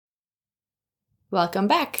Welcome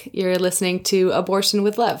back. You're listening to Abortion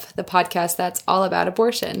with Love, the podcast that's all about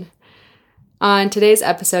abortion. On today's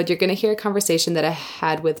episode, you're going to hear a conversation that I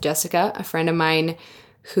had with Jessica, a friend of mine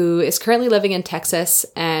who is currently living in Texas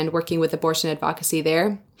and working with abortion advocacy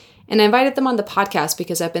there. And I invited them on the podcast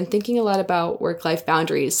because I've been thinking a lot about work-life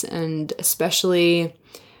boundaries, and especially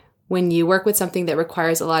when you work with something that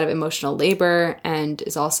requires a lot of emotional labor and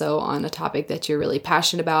is also on a topic that you're really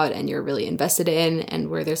passionate about and you're really invested in, and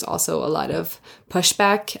where there's also a lot of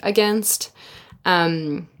pushback against,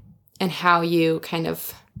 and how you kind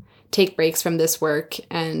of take breaks from this work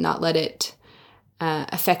and not let it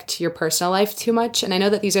affect your personal life too much. And I know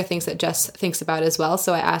that these are things that Jess thinks about as well.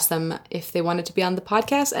 So I asked them if they wanted to be on the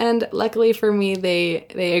podcast, and luckily for me,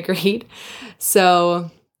 they agreed. So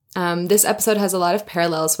this episode has a lot of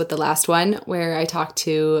parallels with the last one, where I talked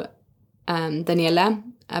to Daniela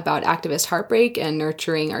about activist heartbreak and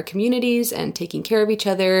nurturing our communities and taking care of each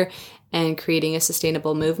other and creating a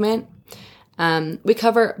sustainable movement. We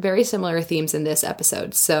cover very similar themes in this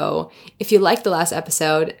episode. So if you liked the last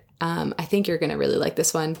episode, I think you're going to really like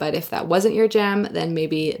this one. But if that wasn't your jam, then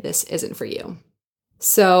maybe this isn't for you.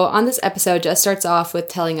 So on this episode, Jess starts off with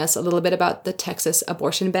telling us a little bit about the Texas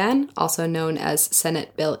abortion ban, also known as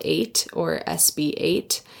Senate Bill 8 or SB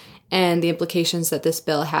 8, and the implications that this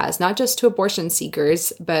bill has, not just to abortion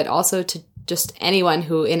seekers, but also to just anyone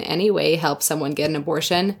who in any way helps someone get an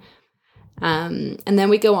abortion. And then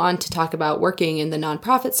we go on to talk about working in the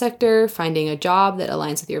nonprofit sector, finding a job that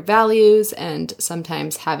aligns with your values, and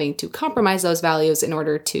sometimes having to compromise those values in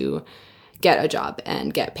order to get a job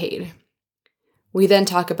and get paid. We then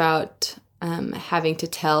talk about having to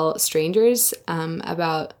tell strangers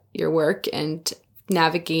about your work and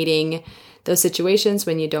navigating those situations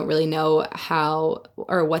when you don't really know how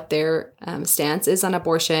or what their stance is on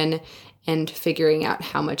abortion, and figuring out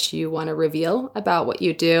how much you want to reveal about what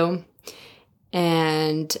you do.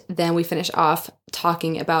 And then we finish off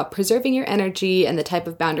talking about preserving your energy and the type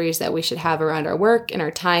of boundaries that we should have around our work and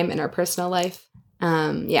our time and our personal life.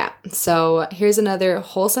 So here's another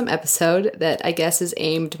wholesome episode that I guess is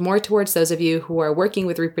aimed more towards those of you who are working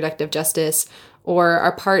with reproductive justice or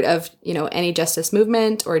are part of, any justice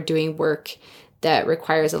movement or doing work that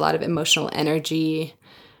requires a lot of emotional energy.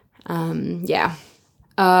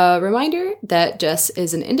 A reminder that Jess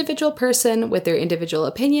is an individual person with their individual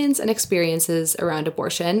opinions and experiences around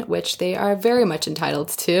abortion, which they are very much entitled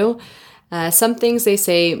to. Some things they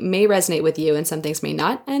say may resonate with you and some things may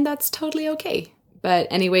not, and that's totally okay. But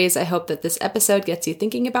anyways, I hope that this episode gets you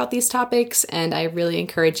thinking about these topics, and I really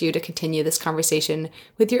encourage you to continue this conversation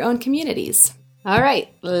with your own communities. All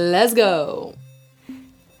right, let's go.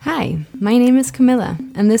 Hi, my name is Camilla,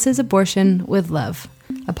 and this is Abortion with Love,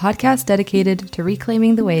 a podcast dedicated to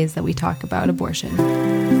reclaiming the ways that we talk about abortion.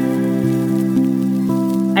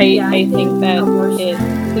 I think that it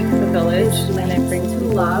takes a village and it brings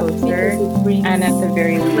people closer, and at the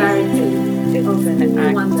very least, it's an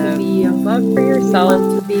act of love for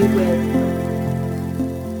yourself. To be with.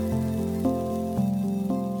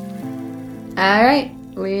 All right,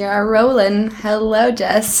 we are rolling. Hello,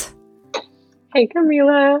 Jess. Hey,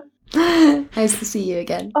 Camila. Nice to see you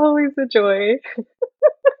again. Always a joy.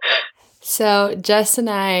 So Jess and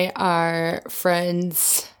I are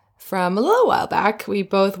friends from a little while back. We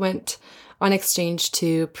both went on exchange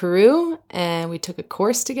to Peru, and we took a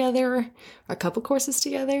course together, a couple courses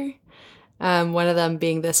together. One of them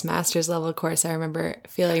being this master's level course. I remember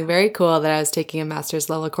feeling very cool that I was taking a master's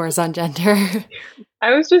level course on gender.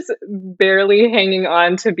 I was just barely hanging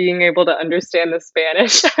on to being able to understand the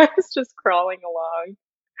Spanish. I was just crawling along.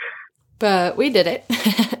 But we did it.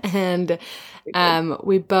 And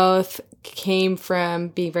we both came from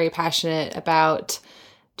being very passionate about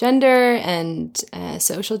gender and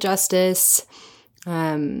social justice.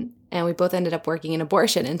 And we both ended up working in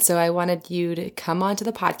abortion. And so I wanted you to come onto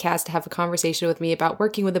the podcast to have a conversation with me about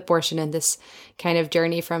working with abortion and this kind of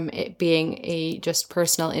journey from it being a just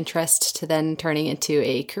personal interest to then turning into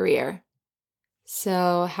a career.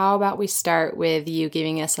 So how about we start with you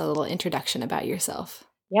giving us a little introduction about yourself?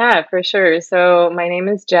 Yeah, for sure. So my name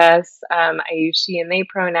is Jess. I use she and they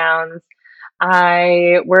pronouns.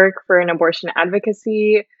 I work for an abortion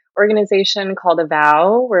advocacy organization called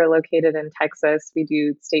AVOW. We're located in Texas. We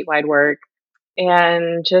do statewide work.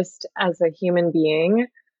 And just as a human being,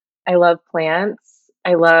 I love plants.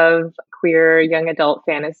 I love queer young adult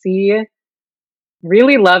fantasy.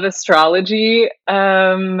 Really love astrology.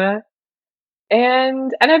 And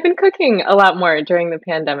I've been cooking a lot more during the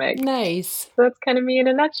pandemic. Nice. So that's kind of me in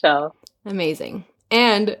a nutshell. Amazing.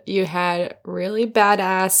 And you had really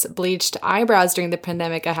badass bleached eyebrows during the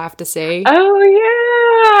pandemic, I have to say. Oh,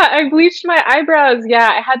 yeah. I bleached my eyebrows. Yeah,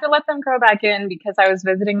 I had to let them grow back in because I was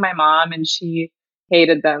visiting my mom and she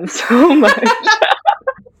hated them so much.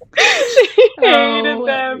 She hated Oh,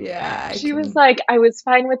 them. yeah, I She was can. like, I was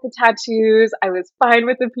fine with the tattoos. I was fine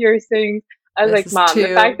with the piercings. I was This like, is Mom,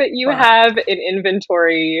 the fact too that you much. have an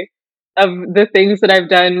inventory of the things that I've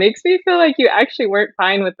done makes me feel like you actually weren't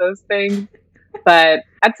fine with those things. But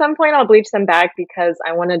at some point, I'll bleach them back because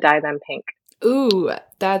I want to dye them pink. Ooh,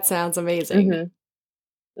 that sounds amazing.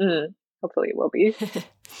 Hmm. Mm. Hopefully, it will be.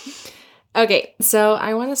 Okay, so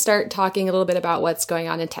I want to start talking a little bit about what's going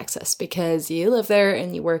on in Texas because you live there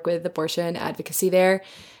and you work with abortion advocacy there,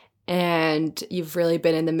 and you've really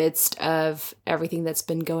been in the midst of everything that's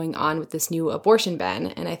been going on with this new abortion ban.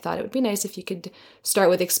 And I thought it would be nice if you could start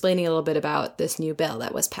with explaining a little bit about this new bill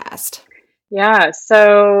that was passed. Yeah,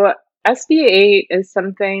 so SB 8 is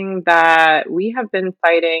something that we have been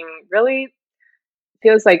fighting really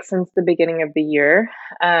feels like since the beginning of the year,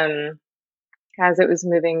 as it was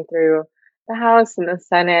moving through the House and the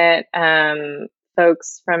Senate.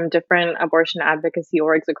 Folks from different abortion advocacy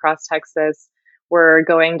orgs across Texas were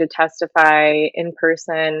going to testify in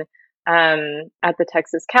person at the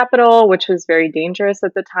Texas Capitol, which was very dangerous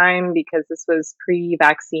at the time because this was pre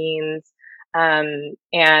vaccines. And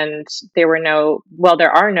there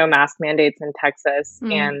are no mask mandates in Texas,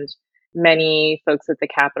 Mm. and many folks at the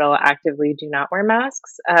Capitol actively do not wear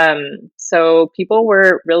masks. So people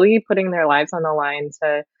were really putting their lives on the line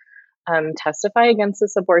to testify against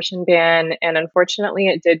this abortion ban. And unfortunately,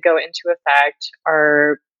 it did go into effect.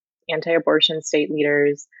 Our anti abortion state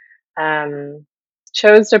leaders um,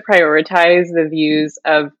 chose to prioritize the views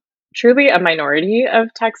of truly a minority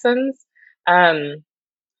of Texans. Um,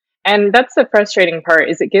 and that's the frustrating part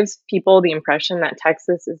is it gives people the impression that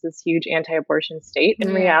Texas is this huge anti-abortion state. In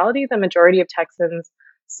Yeah. reality, the majority of Texans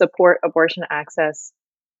support abortion access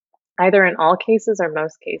either in all cases or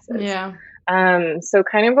most cases. Yeah. So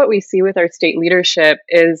kind of what we see with our state leadership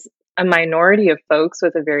is a minority of folks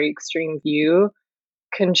with a very extreme view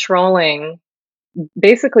controlling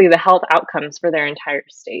basically the health outcomes for their entire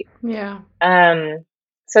state. Yeah. Um,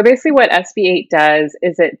 so basically, what SB 8 does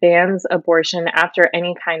is it bans abortion after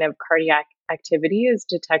any kind of cardiac activity is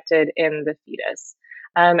detected in the fetus.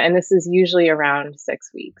 And this is usually around 6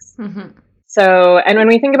 weeks. Mm-hmm. So, and when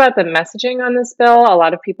we think about the messaging on this bill, a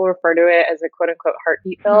lot of people refer to it as a quote unquote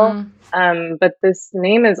heartbeat bill. Mm. But this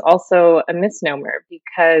name is also a misnomer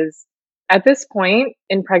because at this point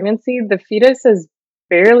in pregnancy, the fetus is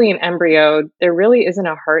barely an embryo. There really isn't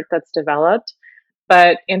a heart that's developed.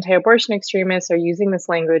 But anti abortion extremists are using this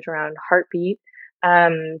language around heartbeat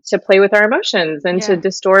to play with our emotions and to Yeah.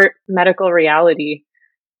 distort medical reality.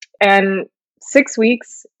 And 6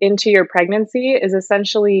 weeks into your pregnancy is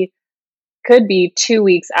essentially could be 2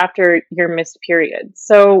 weeks after your missed period.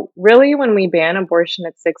 So, really, when we ban abortion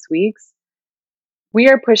at 6 weeks, we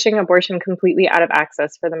are pushing abortion completely out of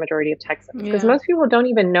access for the majority of Texans because Yeah. most people don't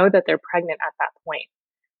even know that they're pregnant at that point.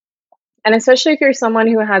 And especially if you're someone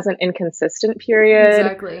who has an inconsistent period,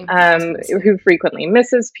 Exactly. I was gonna say. who frequently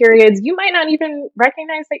misses periods, you might not even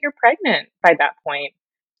recognize that you're pregnant by that point.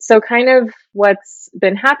 So, kind of what's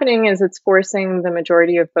been happening is it's forcing the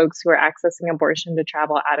majority of folks who are accessing abortion to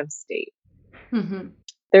travel out of state. Mm-hmm.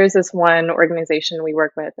 There's this one organization we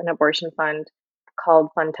work with, an abortion fund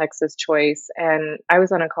called Fund Texas Choice. And I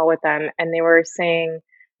was on a call with them, and they were saying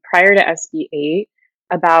prior to SB 8,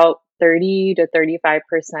 about 30 to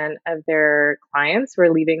 35% of their clients were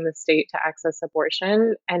leaving the state to access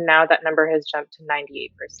abortion. And now that number has jumped to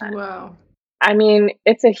 98%. Wow. I mean,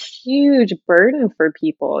 it's a huge burden for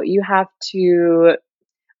people. You have to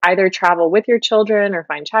either travel with your children or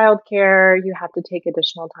find childcare. You have to take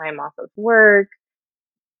additional time off of work.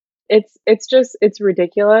 It's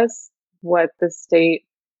ridiculous what the state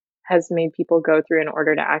has made people go through in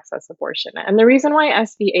order to access abortion. And the reason why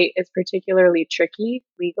SB 8 is particularly tricky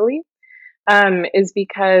legally is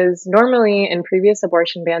because normally in previous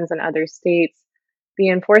abortion bans in other states, the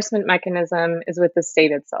enforcement mechanism is with the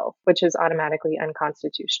state itself, which is automatically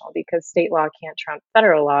unconstitutional because state law can't trump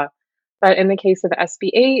federal law. But in the case of SB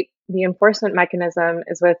 8, the enforcement mechanism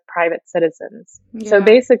is with private citizens. So Yeah.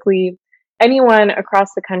 basically, anyone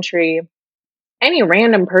across the country, any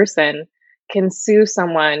random person can sue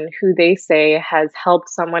someone who they say has helped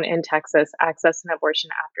someone in Texas access an abortion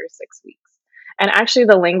after 6 weeks. And actually,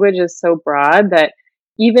 the language is so broad that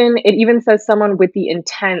it even says someone with the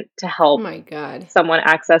intent to Oh help my God. someone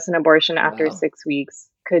access an abortion after Wow. 6 weeks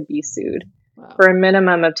could be sued Wow. for a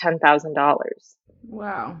minimum of $10,000.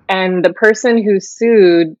 Wow. And the person who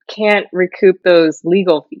sued can't recoup those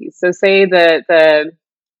legal fees. So say the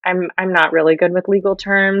I'm not really good with legal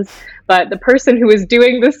terms, but the person who is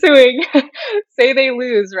doing the suing, say they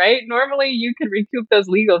lose, right? Normally you could recoup those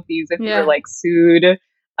legal fees if you were Yeah. like sued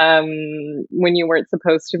when you weren't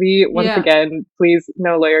supposed to be. Once Yeah. again, please,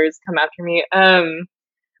 no lawyers come after me.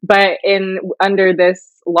 But under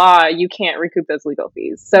this law, you can't recoup those legal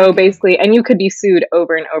fees. So Okay. basically, and you could be sued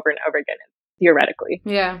over and over and over again, theoretically.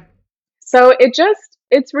 Yeah. So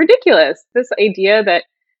it's ridiculous. This idea that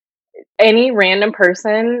any random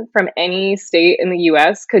person from any state in the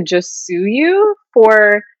US could just sue you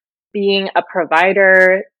for being a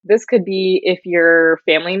provider. This could be if your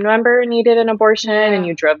family member needed an abortion and Yeah.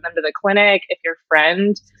 you drove them to the clinic, if your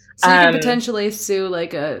friend. So you could potentially sue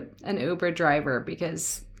like an Uber driver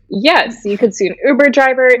because Yes, you could sue an Uber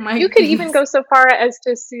driver. my You could even goodness. go so far as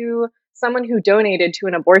to sue someone who donated to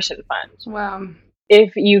an abortion fund, Wow.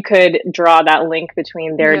 if you could draw that link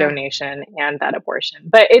between their Yeah. donation and that abortion.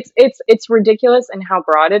 But it's ridiculous in how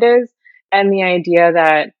broad it is, and the idea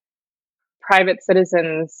that private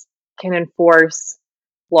citizens can enforce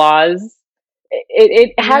laws.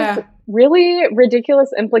 It has Yeah. really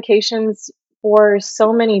ridiculous implications for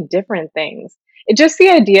so many different things. It just the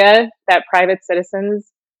idea that private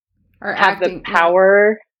citizens Or have the acting. Yeah.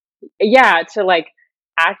 power, to like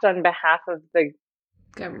act on behalf of the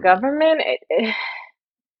government.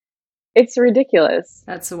 It's ridiculous.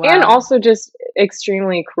 That's And wild. also just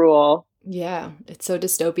extremely cruel. Yeah. It's so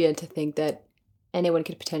dystopian to think that anyone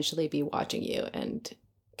could potentially be watching you and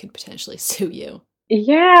could potentially sue you.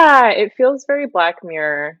 Yeah, it feels very Black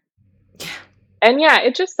Mirror. Yeah. And yeah,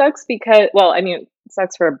 it just sucks because, well, I mean, it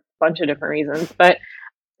sucks for a bunch of different reasons, but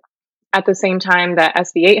at the same time that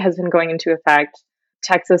SB 8 has been going into effect,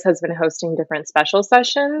 Texas has been hosting different special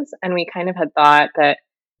sessions. And we kind of had thought that,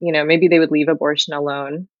 maybe they would leave abortion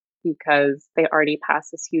alone because they already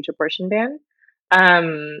passed this huge abortion ban.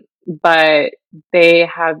 But they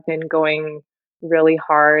have been going really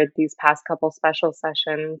hard these past couple special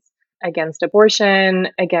sessions against abortion,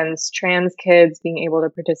 against trans kids being able to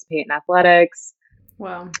participate in athletics.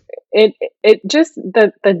 Wow. It just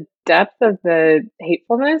the depth of the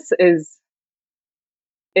hatefulness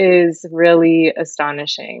is really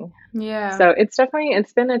astonishing. Yeah. So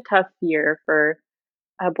it's been a tough year for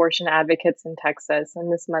abortion advocates in Texas,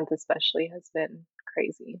 and this month especially has been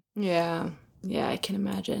crazy. Yeah. Yeah, I can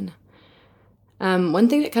imagine. One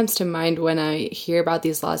thing that comes to mind when I hear about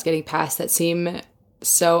these laws getting passed that seem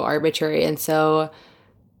so arbitrary and so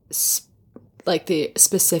like they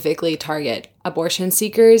specifically target abortion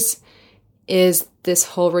seekers is this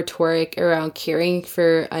whole rhetoric around caring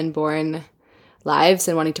for unborn lives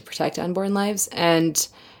and wanting to protect unborn lives. And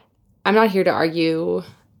I'm not here to argue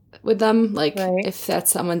with them, like Right. if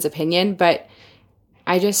that's someone's opinion, but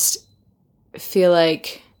I just feel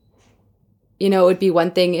like, it would be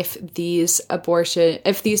one thing if these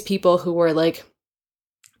people who were like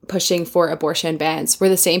pushing for abortion bans were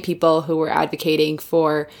the same people who were advocating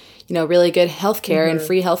for, really good healthcare and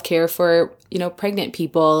free healthcare for, pregnant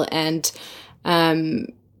people and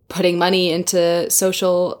putting money into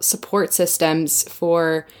social support systems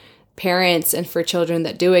for parents and for children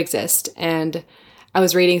that do exist. And I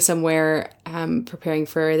was reading somewhere, preparing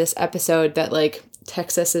for this episode, that like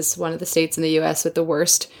Texas is one of the states in the US with the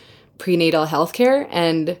worst prenatal healthcare.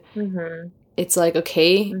 And it's like,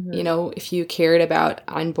 okay, if you cared about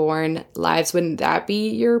unborn lives, wouldn't that be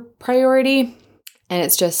your priority? And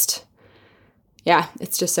it's just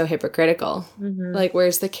so hypocritical. Like,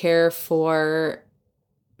 where's the care for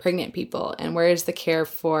pregnant people? And where's the care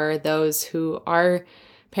for those who are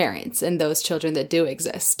parents and those children that do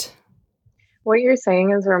exist? What you're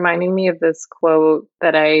saying is reminding me of this quote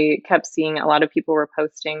that I kept seeing a lot of people were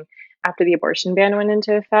posting after the abortion ban went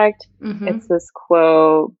into effect. It's this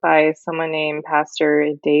quote by someone named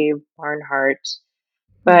Pastor Dave Barnhart.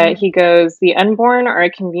 But he goes, "The unborn are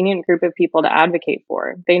a convenient group of people to advocate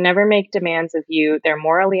for. They never make demands of you. They're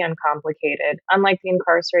morally uncomplicated. Unlike the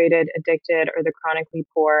incarcerated, addicted, or the chronically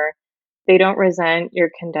poor, they don't resent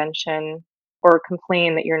your contention or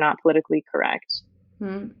complain that you're not politically correct."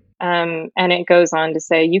 And it goes on to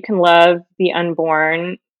say, "You can love the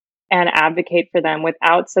unborn and advocate for them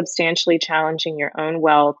without substantially challenging your own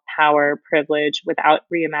wealth, power, privilege, without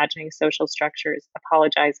reimagining social structures,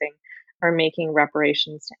 apologizing, or making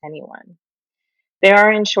reparations to anyone. They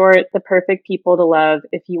are, in short, the perfect people to love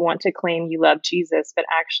if you want to claim you love Jesus, but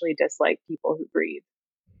actually dislike people who breathe."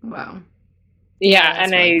 Wow. Yeah, that's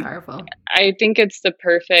and really powerful. I think it's the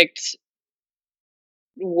perfect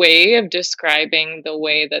way of describing the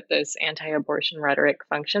way that this anti-abortion rhetoric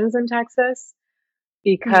functions in Texas,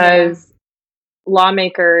 because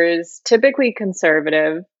lawmakers, typically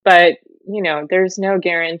conservative, but there's no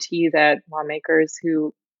guarantee that lawmakers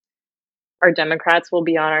who our Democrats will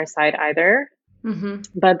be on our side either. Mm-hmm.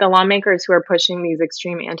 But the lawmakers who are pushing these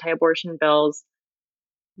extreme anti-abortion bills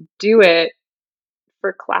do it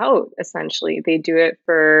for clout, essentially. They do it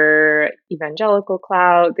for evangelical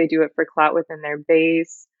clout, they do it for clout within their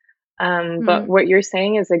base. But Mm-hmm. what you're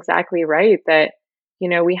saying is exactly right, that,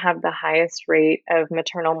 we have the highest rate of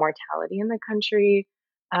maternal mortality in the country.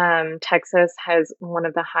 Texas has one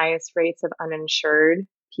of the highest rates of uninsured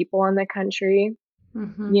people in the country.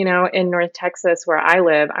 Mm-hmm. In North Texas, where I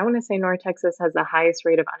live, I want to say North Texas has the highest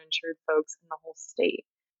rate of uninsured folks in the whole state.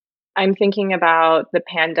 I'm thinking about the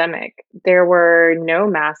pandemic. There were no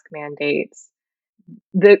mask mandates.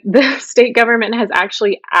 The state government has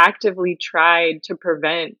actually actively tried to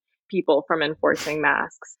prevent people from enforcing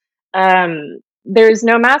masks. There's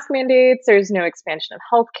no mask mandates. There's no expansion of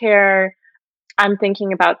healthcare. I'm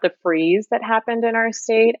thinking about the freeze that happened in our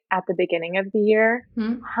state at the beginning of the year.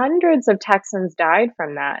 Mm-hmm. Hundreds of Texans died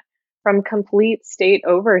from that, from complete state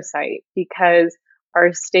oversight, because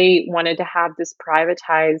our state wanted to have this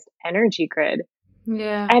privatized energy grid.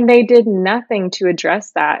 Yeah. And they did nothing to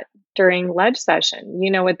address that during ledge session.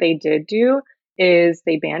 What they did do is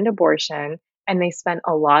they banned abortion, and they spent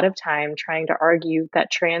a lot of time trying to argue that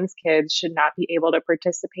trans kids should not be able to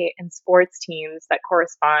participate in sports teams that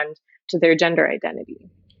correspond to their gender identity.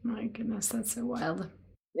 My goodness, that's so wild.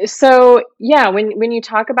 So, yeah, when you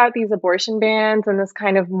talk about these abortion bans and this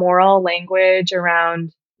kind of moral language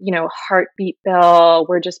around, heartbeat bill,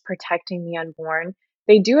 we're just protecting the unborn,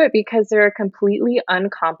 they do it because they're a completely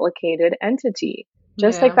uncomplicated entity.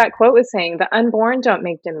 Just like Yeah. that quote was saying, the unborn don't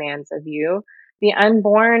make demands of you. The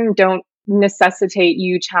unborn don't necessitate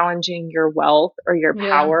you challenging your wealth or your Yeah.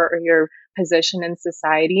 power or your position in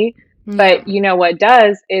society. Yeah. But what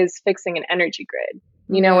does is fixing an energy grid.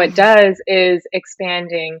 Yeah. What does is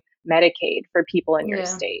expanding Medicaid for people in your Yeah.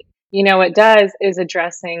 state. What does is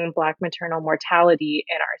addressing Black maternal mortality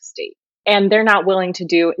in our state. And they're not willing to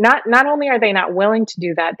do, not only are they not willing to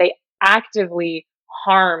do that, they actively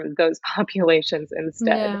harm those populations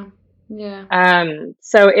instead. Yeah. Yeah.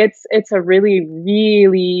 So it's a really,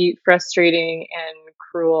 really frustrating and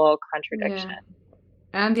cruel contradiction. Yeah.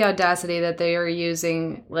 And the audacity that they are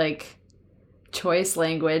using like choice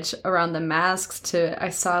language around the masks to I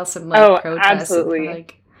saw some like Oh, protests and absolutely.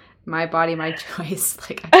 like my body, my choice.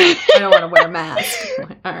 Like I don't want to wear a mask.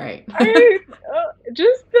 Like, all right.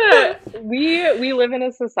 We live in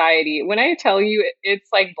a society. When I tell you it's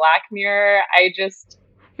like Black Mirror, I just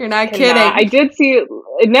You're not cannot. I kidding. did see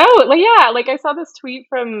no, like I saw this tweet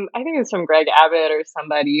from, I think it was from Greg Abbott or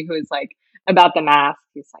somebody, who was like, about the mask.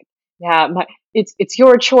 He's like, yeah, it's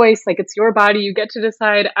your choice, like it's your body, you get to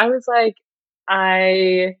decide. I was like,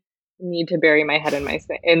 I need to bury my head in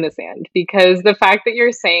the sand, because the fact that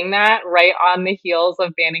you're saying that right on the heels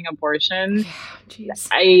of banning abortion, Yeah, jeez.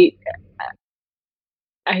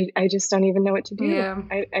 I just don't even know what to do. Yeah.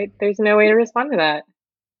 There's no way to respond to that.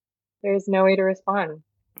 There's no way to respond.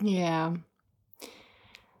 Yeah.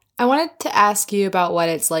 I wanted to ask you about what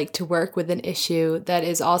it's like to work with an issue that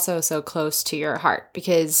is also so close to your heart,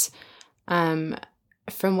 because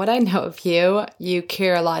from what I know of you, you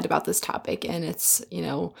care a lot about this topic, and it's,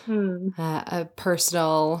 a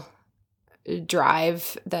personal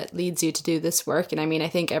drive that leads you to do this work. And I mean, I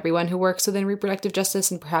think everyone who works within reproductive justice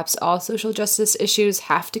and perhaps all social justice issues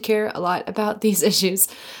have to care a lot about these issues.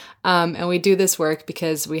 And we do this work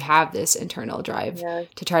because we have this internal drive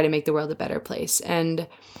to try to make the world a better place. And,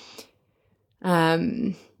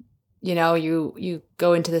 you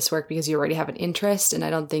go into this work because you already have an interest. And I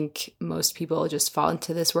don't think most people just fall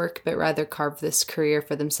into this work, but rather carve this career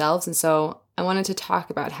for themselves. And so I wanted to talk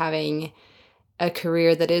about having a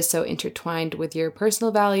career that is so intertwined with your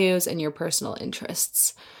personal values and your personal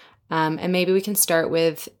interests. And maybe we can start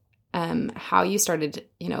with how you started,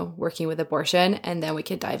 working with abortion, and then we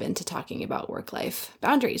could dive into talking about work-life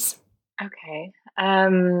boundaries. Okay,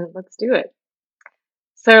 let's do it.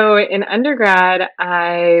 So in undergrad,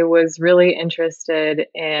 I was really interested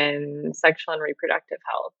in sexual and reproductive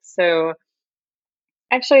health. So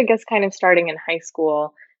actually, I guess kind of starting in high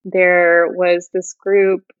school, there was this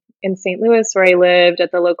group in St. Louis where I lived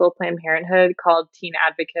at the local Planned Parenthood called Teen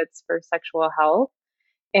Advocates for Sexual Health.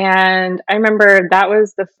 And I remember that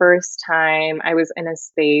was the first time I was in a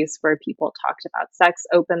space where people talked about sex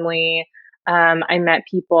openly. I met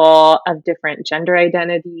people of different gender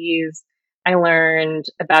identities. I learned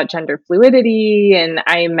about gender fluidity, and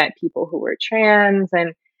I met people who were trans.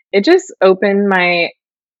 And it just opened my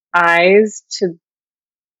eyes to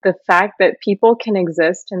the fact that people can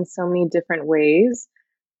exist in so many different ways.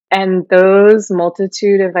 And those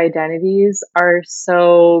multitude of identities are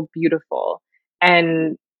so beautiful.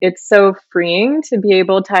 And it's so freeing to be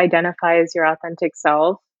able to identify as your authentic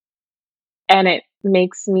self. And it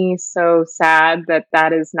makes me so sad that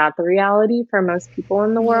that is not the reality for most people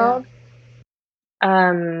in the Yeah. world.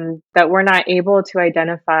 That we're not able to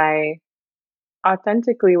identify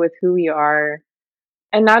authentically with who we are.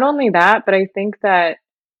 And not only that, but I think that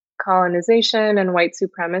colonization and white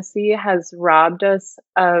supremacy has robbed us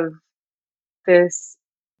of this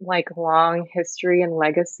like long history and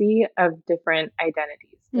legacy of different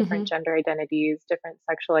identities, different gender identities, different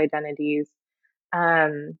sexual identities.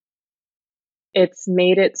 Um, it's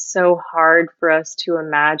made it so hard for us to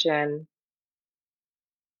imagine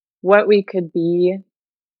what we could be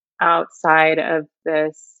outside of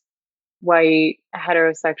this white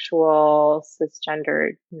heterosexual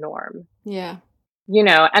cisgendered norm. Yeah.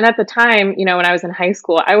 And at the time, when I was in high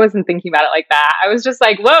school, I wasn't thinking about it like that. I was just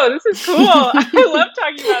like, whoa, this is cool. I love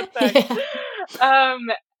talking about sex. Yeah.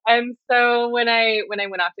 And so when I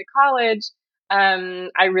went off to college,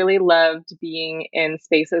 I really loved being in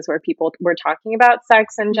spaces where people were talking about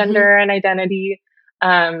sex and gender and identity.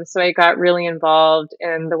 So I got really involved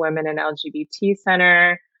in the Women in LGBT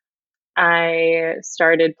Center. I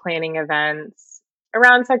started planning events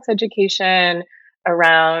around sex education,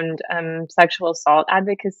 around sexual assault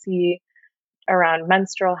advocacy, around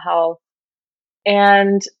menstrual health.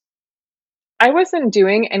 And I wasn't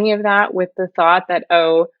doing any of that with the thought that,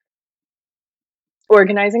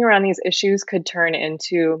 organizing around these issues could turn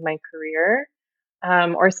into my career,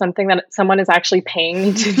 or something that someone is actually paying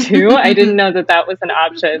me to do. I didn't know that that was an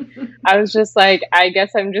option. I was just like, I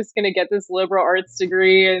guess I'm just going to get this liberal arts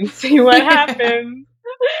degree and see what happens.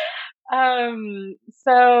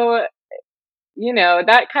 So,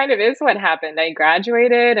 that kind of is what happened. I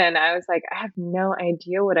graduated and I was like, I have no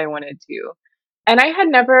idea what I want to do. And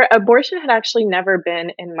abortion had actually never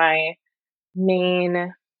been in my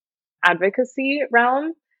main advocacy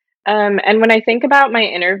realm. And when I think about my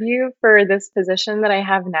interview for this position that I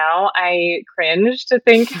have now, I cringe to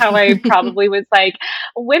think how I probably was like,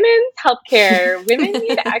 women's healthcare, women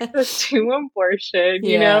need access to abortion,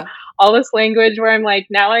 Yeah. all this language where I'm like,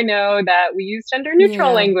 now I know that we use gender neutral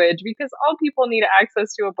Yeah. language because all people need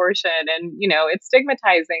access to abortion. And, it's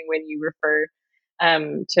stigmatizing when you refer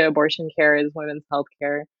to abortion care as women's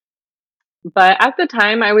healthcare. But at the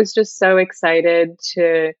time, I was just so excited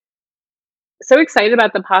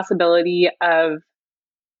about the possibility of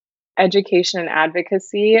education and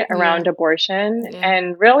advocacy around abortion Yeah.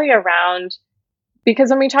 and really around,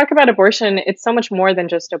 because when we talk about abortion, it's so much more than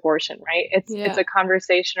just abortion, right? It's a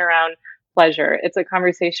conversation around pleasure. It's a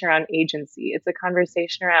conversation around agency. It's a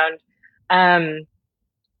conversation around,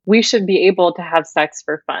 we should be able to have sex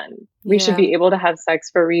for fun. We should be able to have sex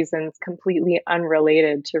for reasons completely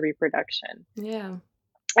unrelated to reproduction. Yeah.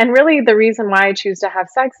 And really, the reason why I choose to have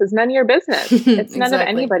sex is none of your business. It's none of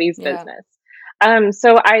anybody's business.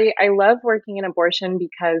 So I love working in abortion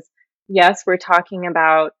because, yes, we're talking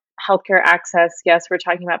about healthcare access. Yes, we're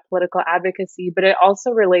talking about political advocacy, but it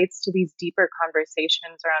also relates to these deeper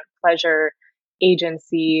conversations around pleasure,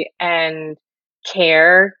 agency, and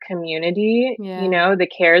care, community. The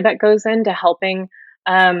care that goes into helping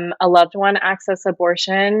a loved one access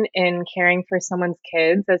abortion, in caring for someone's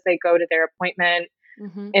kids as they go to their appointment,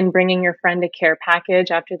 and bringing your friend a care package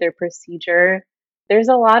after their procedure. There's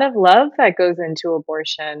a lot of love that goes into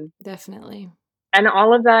abortion. Definitely. And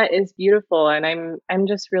all of that is beautiful. And I'm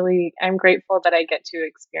grateful that I get to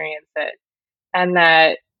experience it and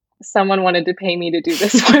that someone wanted to pay me to do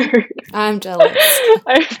this work. I'm jealous.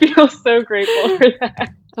 I feel so grateful for that.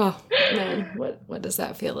 Oh man, what does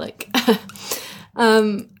that feel like?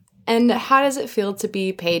 And how does it feel to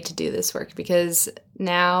be paid to do this work? Because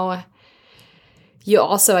now you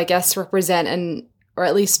also, I guess, represent or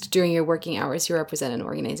at least during your working hours, you represent an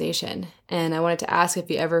organization. And I wanted to ask if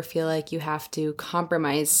you ever feel like you have to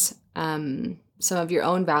compromise some of your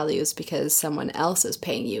own values because someone else is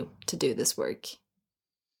paying you to do this work.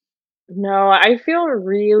 No, I feel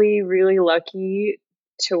really, really lucky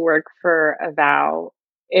to work for Avow.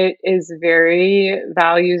 It is very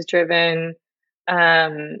values driven.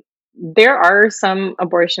 There are some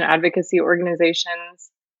abortion advocacy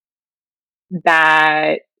organizations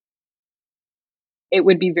that it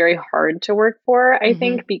would be very hard to work for, I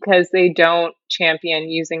think, because they don't champion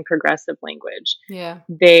using progressive language. Yeah.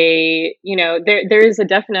 They, there is a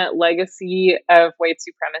definite legacy of white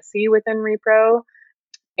supremacy within Repro,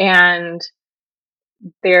 and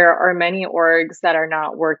there are many orgs that are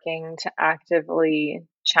not working to actively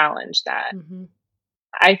challenge that.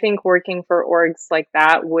 I think working for orgs like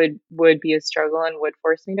that would be a struggle and would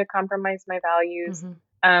force me to compromise my values.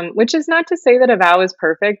 which is not to say that Avow is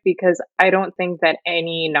perfect, because I don't think that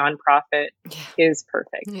any nonprofit is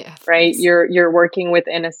perfect, right? You're working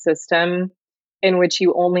within a system in which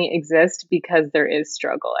you only exist because there is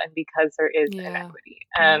struggle and because there is inequity.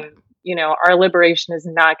 You know, our liberation is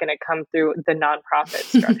not going to come through the nonprofit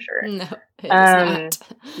structure. No, it is not.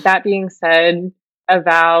 That being said,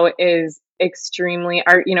 Avow is extremely,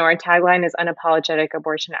 our tagline is unapologetic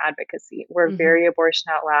abortion advocacy. We're very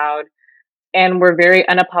abortion out loud, and we're very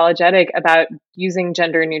unapologetic about using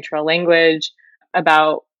gender neutral language,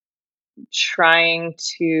 about trying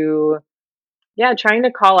to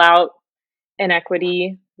call out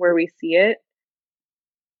inequity where we see it.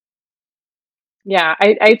 Yeah,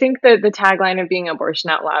 I think that the tagline of being abortion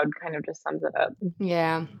out loud kind of just sums it up.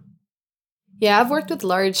 Yeah. Yeah, I've worked with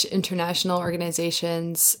large international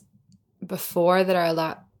organizations before that are a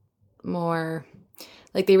lot more,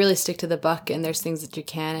 like, they really stick to the book, and there's things that you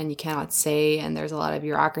can and you cannot say, and there's a lot of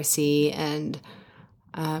bureaucracy, and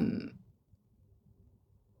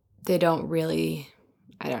they don't really,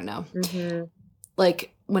 I don't know.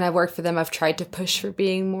 Like, when I've worked for them, I've tried to push for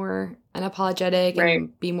being more unapologetic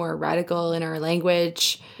and be more radical in our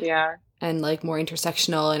language. Yeah. And, like, more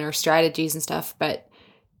intersectional in our strategies and stuff. But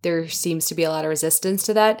there seems to be a lot of resistance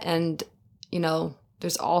to that. And, you know,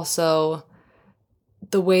 there's also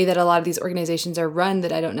the way that a lot of these organizations are run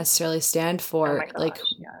that I don't necessarily stand for.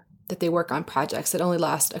 That they work on projects that only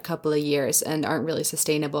last a couple of years and aren't really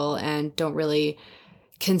sustainable and don't really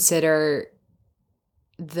consider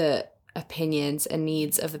the opinions and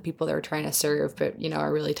needs of the people they're trying to serve, but, you know,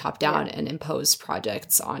 are really top down and impose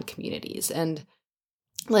projects on communities. And,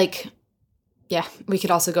 like, yeah, we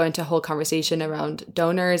could also go into a whole conversation around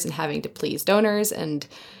donors and having to please donors. And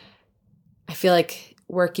I feel like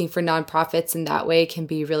working for nonprofits in that way can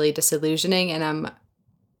be really disillusioning. And I'm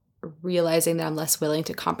realizing that I'm less willing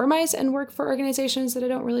to compromise and work for organizations that I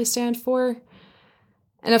don't really stand for.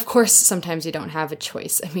 And of course, sometimes you don't have a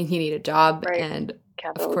choice. I mean, you need a job, and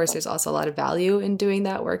of course, there's also a lot of value in doing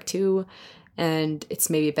that work too. And it's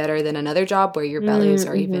maybe better than another job where your values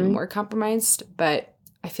are even more compromised. But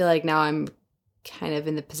I feel like now I'm kind of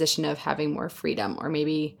in the position of having more freedom, or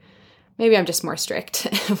maybe I'm just more strict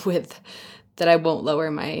with that. I won't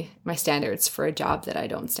lower my standards for a job that I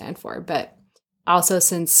don't stand for. But also,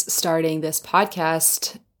 since starting this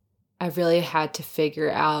podcast, I've really had to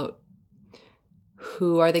figure out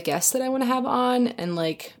who are the guests that I want to have on, and,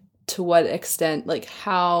 like, to what extent, like,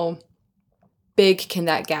 how big can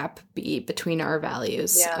that gap be between our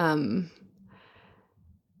values?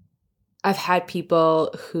 I've had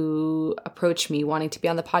people who approach me wanting to be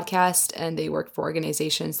on the podcast, and they work for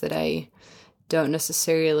organizations that I don't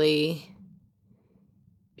necessarily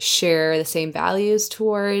share the same values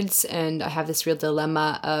towards. And I have this real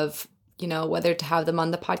dilemma of, you know, whether to have them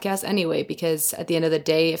on the podcast anyway, because at the end of the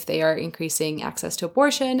day, if they are increasing access to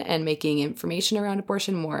abortion and making information around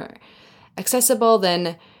abortion more accessible,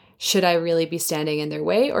 then should I really be standing in their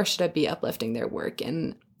way, or should I be uplifting their work?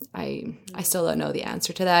 And I still don't know the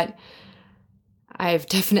answer to that. I've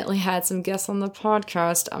definitely had some guests on the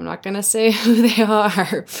podcast. I'm not going to say who they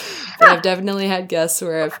are, but I've definitely had guests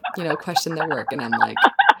where I've, you know, questioned their work, and I'm like,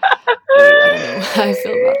 I don't know how I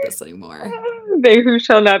feel about this anymore. They who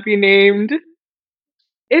shall not be named.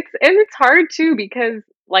 It's hard too, because,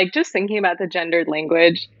 like, just thinking about the gendered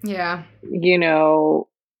language. Yeah. You know,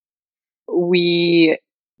 we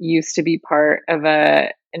used to be part of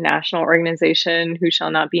a national organization who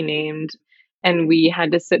shall not be named, and we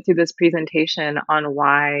had to sit through this presentation on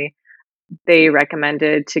why they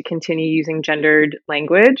recommended to continue using gendered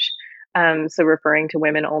language. So referring to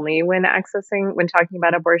women only when talking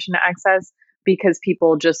about abortion access, because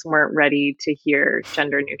people just weren't ready to hear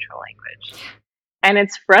gender neutral language. And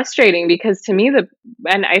it's frustrating, because to me,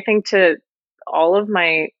 and I think to all of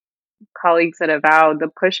my colleagues at Avow,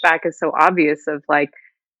 the pushback is so obvious of, like,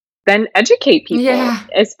 then educate people,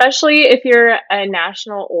 especially if you're a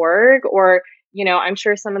national org, or, you know, I'm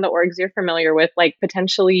sure some of the orgs you're familiar with, like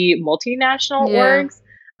potentially multinational orgs.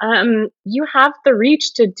 You have the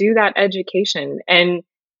reach to do that education and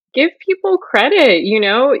give people credit, you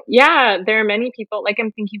know? Yeah, there are many people, like,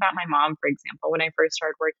 I'm thinking about my mom, for example, when I first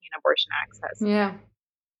started working in abortion access. Yeah.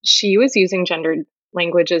 She was using gendered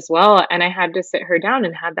language as well, and I had to sit her down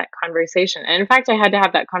and have that conversation. And in fact, I had to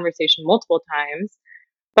have that conversation multiple times,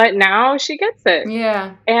 but now she gets it.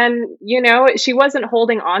 Yeah. And, you know, she wasn't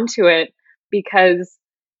holding on to it because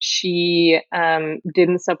she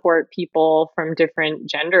didn't support people from different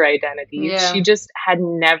gender identities. Yeah. She just had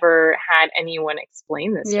never had anyone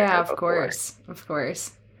explain this to her of before. Of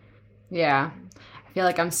course. Yeah. I feel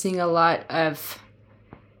like I'm seeing a lot of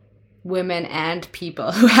women and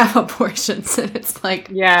people who have abortions. And it's like,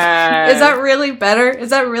 Yeah. is that really better? Is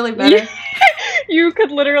that really better? You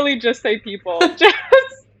could literally just say people.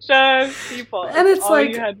 Just people. And it's all like,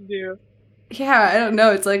 you had to do. Yeah, I don't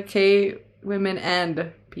know. It's like, hey, women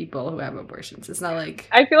and people who have abortions. It's not like...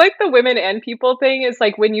 I feel like the women and people thing is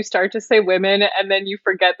like when you start to say women and then you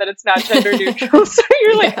forget that it's not gender neutral. So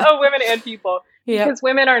you're like, oh, women and people. Yep. Because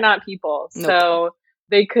women are not people. Nope. So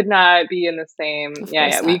they could not be in the same.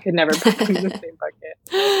 Of we could never put them in the same bucket.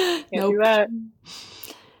 Can't do that.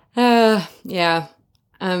 Yeah.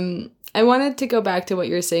 I wanted to go back to what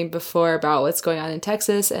you were saying before about what's going on in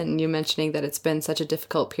Texas, and you mentioning that it's been such a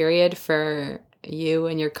difficult period for you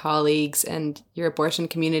and your colleagues and your abortion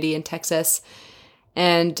community in Texas.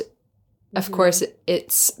 And of course,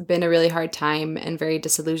 it's been a really hard time and very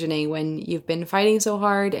disillusioning when you've been fighting so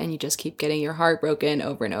hard and you just keep getting your heart broken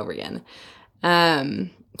over and over again.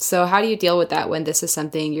 So how do you deal with that when this is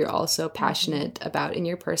something you're also passionate about in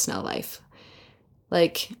your personal life?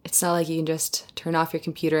 Like, it's not like you can just turn off your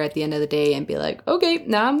computer at the end of the day and be like, okay,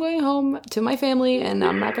 now I'm going home to my family and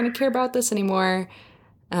I'm not going to care about this anymore.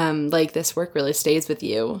 Like, this work really stays with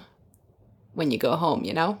you when you go home,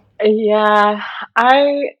 you know? Yeah,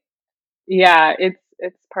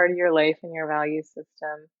 it's part of your life and your value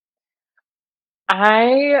system.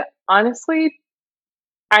 I honestly,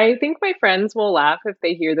 I think my friends will laugh if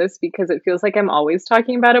they hear this because it feels like I'm always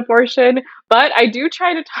talking about abortion, but I do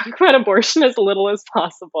try to talk about abortion as little as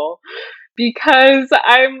possible because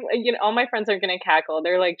all my friends are going to cackle.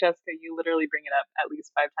 They're like, Jessica, you literally bring it up at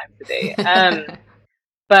least 5 times a day.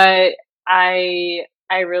 But I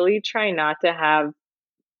really try not to have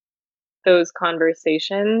those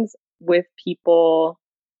conversations with people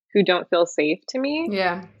who don't feel safe to me.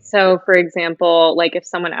 Yeah. So, for example, like if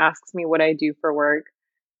someone asks me what I do for work,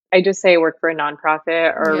 I just say I work for a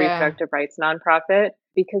nonprofit or a reproductive rights nonprofit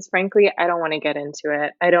because frankly, I don't want to get into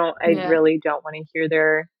it. I really don't want to hear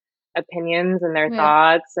their opinions and their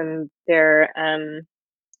thoughts and their,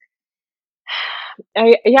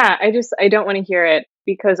 I don't want to hear it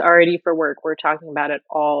because already for work, we're talking about it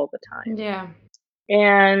all the time. Yeah.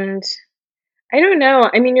 And I don't know.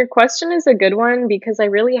 I mean, your question is a good one because I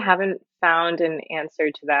really haven't found an answer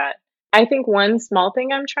to that. I think one small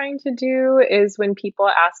thing I'm trying to do is when people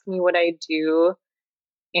ask me what I do,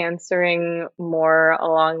 answering more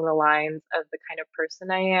along the lines of the kind of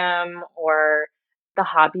person I am or the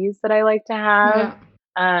hobbies that I like to have.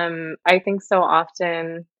 I think so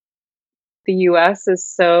often the US is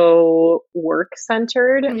so work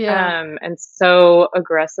centered and so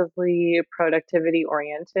aggressively productivity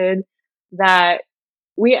oriented that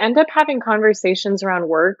we end up having conversations around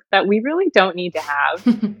work that we really don't need to have.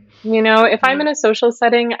 If I'm in a social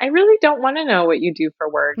setting, I really don't want to know what you do for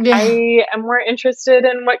work. I am more interested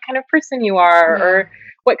in what kind of person you are or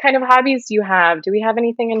what kind of hobbies do you have? Do we have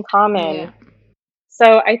anything in common? So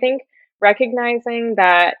I think recognizing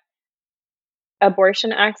that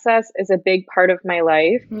abortion access is a big part of my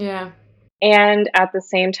life. Yeah. And at the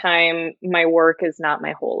same time, my work is not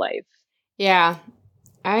my whole life. Yeah.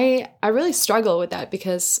 I really struggle with that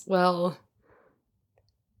because, well,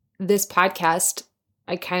 this podcast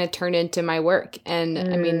I kind of turned into my work, and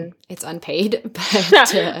I mean it's unpaid,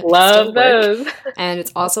 but love those. And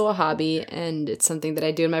it's also a hobby, and it's something that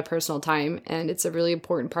I do in my personal time, and it's a really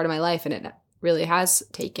important part of my life, and it really has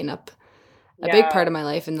taken up a big part of my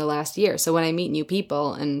life in the last year. So when I meet new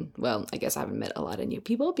people, and well, I guess I haven't met a lot of new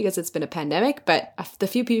people because it's been a pandemic, but the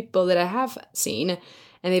few people that I have seen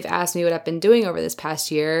and they've asked me what I've been doing over this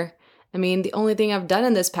past year, I mean, the only thing I've done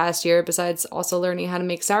in this past year, besides also learning how to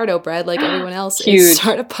make sourdough bread like everyone else, is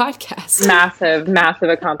start a podcast. Massive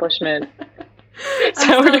accomplishment.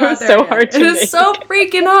 Sourdough is so hard to make. It is so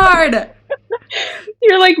freaking hard.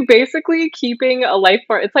 You're like basically keeping a life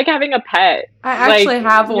form. It's like having a pet. I actually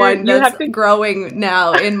have one that's growing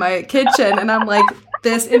now in my kitchen, and I'm like,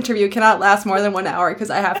 this interview cannot last more than 1 hour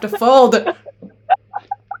because I have to fold.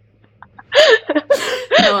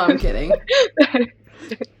 No, I'm kidding.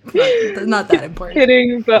 Not that important.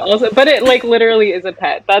 Kidding, but it like literally is a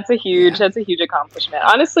pet. That's a huge accomplishment.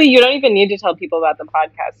 Honestly, you don't even need to tell people about the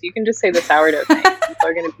podcast. You can just say the sourdough thing. People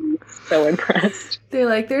are going to be so impressed. They're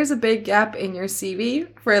like, there's a big gap in your CV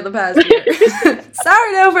for the past year.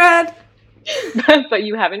 Sourdough bread. But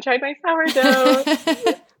you haven't tried my sourdough.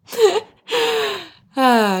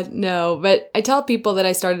 No, but I tell people that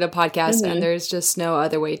I started a podcast and there's just no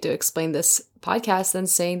other way to explain this podcast than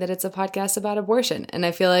saying that it's a podcast about abortion. And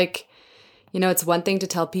I feel like, it's one thing to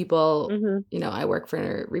tell people, I work for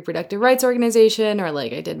a reproductive rights organization, or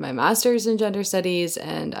like I did my master's in gender studies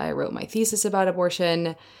and I wrote my thesis about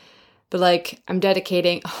abortion. But like, I'm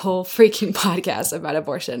dedicating a whole freaking podcast about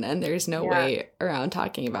abortion, and there's no way around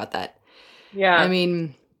talking about that. Yeah. I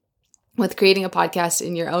mean, with creating a podcast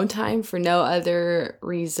in your own time for no other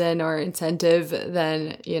reason or incentive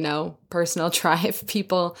than, personal drive,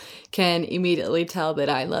 people can immediately tell that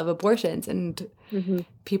I love abortions. And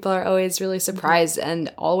people are always really surprised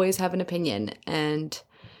and always have an opinion. And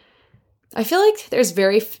I feel like there's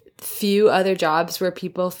very few other jobs where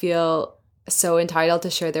people feel so entitled to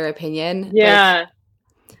share their opinion. Yeah.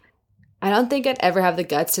 Like, I don't think I'd ever have the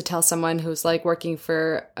guts to tell someone who's like working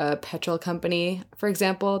for a petrol company, for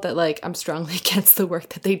example, that like I'm strongly against the work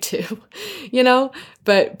that they do,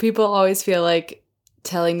 But people always feel like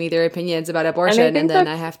telling me their opinions about abortion, and then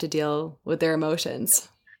I have to deal with their emotions.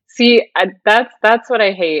 See, that's what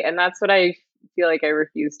I hate, and that's what I feel like I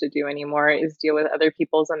refuse to do anymore, is deal with other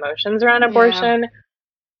people's emotions around abortion.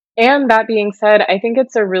 And that being said, I think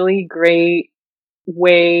it's a really great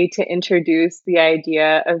way to introduce the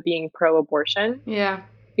idea of being pro-abortion. Yeah.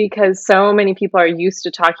 Because so many people are used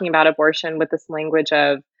to talking about abortion with this language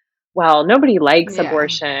of, well, nobody likes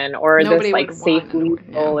abortion, or nobody this like safe,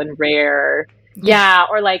 lethal, and rare. Yeah.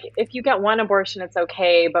 Or like, if you get one abortion, it's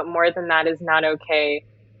okay, but more than that is not okay.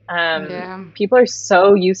 People are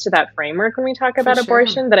so used to that framework when we talk about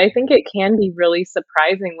abortion that I think it can be really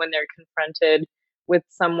surprising when they're confronted with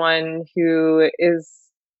someone who is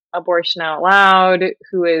abortion out loud,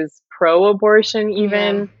 who is pro-abortion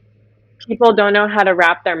even. Yeah. People don't know how to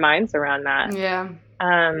wrap their minds around that. Yeah.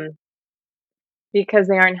 Because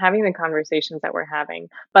they aren't having the conversations that we're having.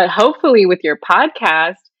 But hopefully with your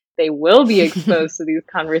podcast, they will be exposed to these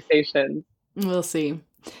conversations. We'll see.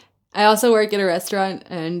 I also work at a restaurant,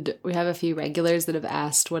 and we have a few regulars that have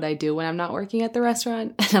asked what I do when I'm not working at the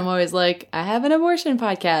restaurant. And I'm always like, I have an abortion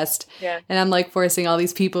podcast. Yeah. And I'm like forcing all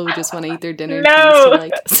these people who just want to eat their dinner to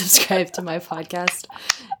like subscribe to my podcast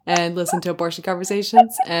and listen to abortion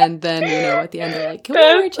conversations. And then, at the end they're like, can we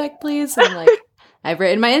order a check, please? And I'm like, I've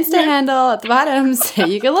written my Insta handle at the bottom so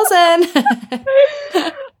you can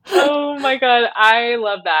listen. Oh my God. I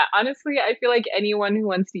love that. Honestly, I feel like anyone who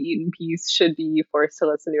wants to eat in peace should be forced to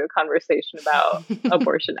listen to a conversation about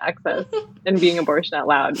abortion access and being abortion out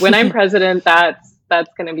loud. When I'm president, that's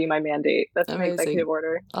going to be my mandate. That's my executive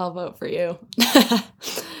order. I'll vote for you. But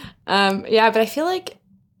I feel like,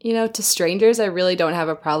 to strangers, I really don't have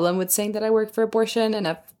a problem with saying that I work for abortion. And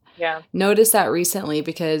I've noticed that recently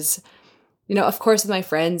because, of course, with my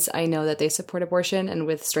friends, I know that they support abortion. And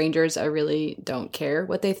with strangers, I really don't care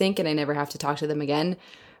what they think, and I never have to talk to them again.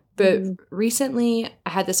 But recently, I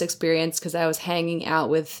had this experience because I was hanging out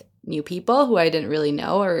with new people who I didn't really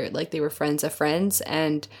know, or like they were friends of friends,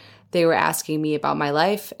 and they were asking me about my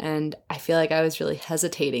life. And I feel like I was really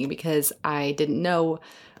hesitating because I didn't know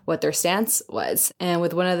what their stance was. And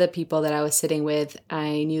with one of the people that I was sitting with,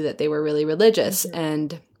 I knew that they were really religious.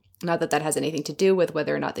 And not that that has anything to do with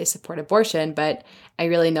whether or not they support abortion, but I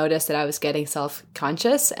really noticed that I was getting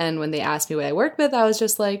self-conscious. And when they asked me what I worked with, I was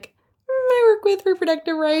just like, I work with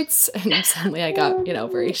reproductive rights. And suddenly I got,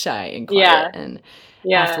 very shy and quiet. And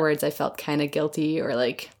afterwards I felt kind of guilty or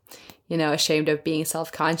like, ashamed of being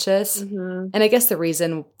self-conscious. And I guess the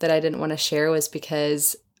reason that I didn't want to share was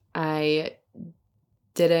because I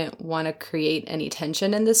didn't want to create any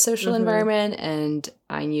tension in this social environment. And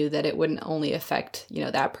I knew that it wouldn't only affect,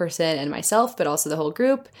 that person and myself, but also the whole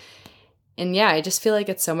group. And I just feel like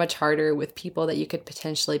it's so much harder with people that you could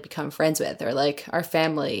potentially become friends with, or like our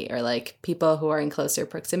family, or like people who are in closer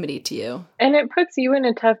proximity to you. And it puts you in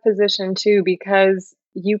a tough position too, because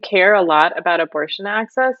you care a lot about abortion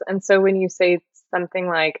access. And so when you say something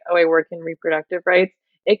like, oh, I work in reproductive rights,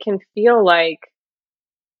 it can feel like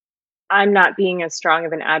I'm not being as strong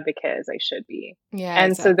of an advocate as I should be. Yeah.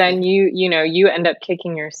 And exactly. so then you end up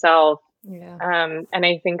kicking yourself. Yeah. And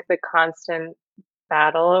I think the constant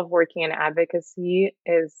battle of working in advocacy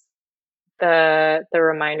is the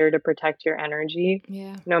reminder to protect your energy.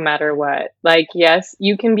 Yeah. No matter what. Like, yes,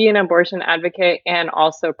 you can be an abortion advocate and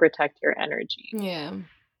also protect your energy. Yeah.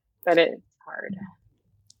 But it's hard.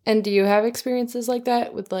 And do you have experiences like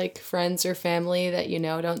that with like friends or family that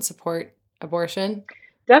don't support abortion?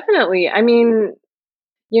 Definitely. I mean,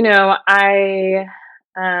 I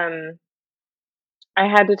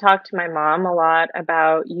had to talk to my mom a lot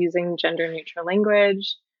about using gender neutral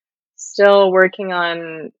language, still working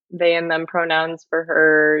on they and them pronouns for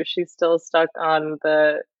her. She's still stuck on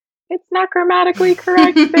the it's not grammatically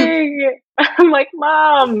correct thing. I'm like,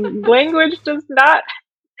 Mom, language does not.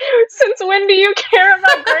 Since when do you care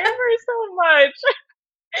about grammar so much?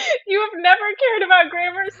 You have never cared about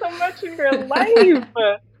grammar so much in your life.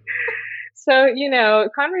 So,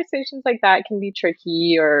 conversations like that can be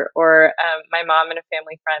tricky, or my mom and a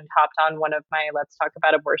family friend hopped on one of my Let's Talk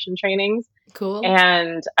About Abortion trainings, Cool.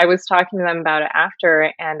 and I was talking to them about it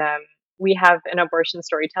after, and we have an abortion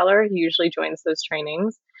storyteller who usually joins those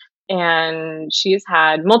trainings, and she's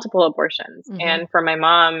had multiple abortions. Mm-hmm. And for my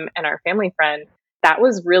mom and our family friend, that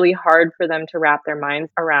was really hard for them to wrap their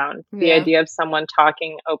minds around the idea of someone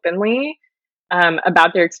talking openly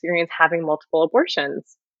about their experience having multiple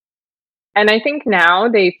abortions. And I think now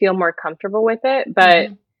they feel more comfortable with it,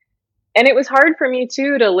 but and it was hard for me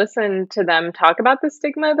too to listen to them talk about the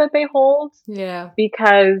stigma that they hold. Yeah.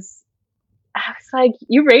 Because I was like,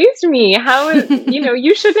 you raised me. How is,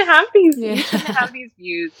 you shouldn't have these, you shouldn't have these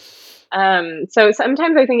views. So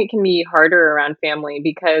sometimes I think it can be harder around family,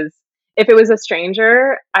 because if it was a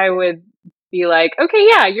stranger, I would be like, okay,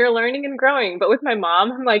 yeah, you're learning and growing. But with my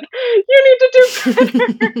mom, I'm like, you need to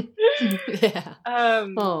do better. Yeah.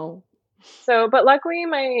 So, but luckily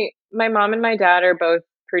my mom and my dad are both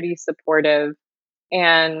pretty supportive,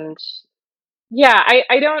 and yeah,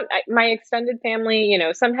 my extended family,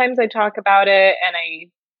 sometimes I talk about it,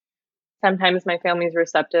 and sometimes my family's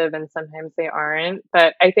receptive and sometimes they aren't.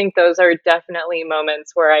 But I think those are definitely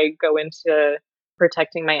moments where I go into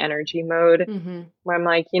protecting my energy mode, where I'm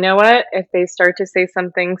like, you know what? If they start to say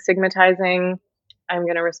something stigmatizing, I'm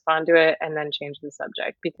going to respond to it and then change the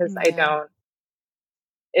subject, because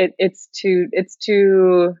it's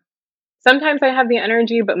too, sometimes I have the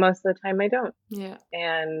energy, but most of the time I don't. Yeah.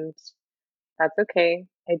 And that's okay.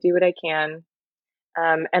 I do what I can.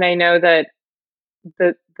 And I know that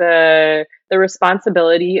the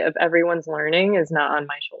responsibility of everyone's learning is not on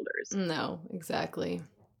my shoulders. No, exactly.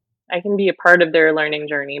 I can be a part of their learning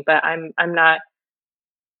journey, but I'm not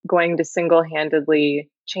going to single-handedly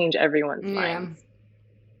change everyone's minds.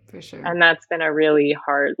 For sure. And that's been a really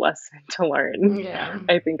hard lesson to learn. Yeah.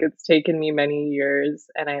 I think it's taken me many years,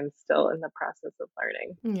 and I'm still in the process of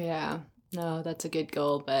learning. Yeah. No, that's a good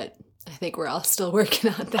goal, but I think we're all still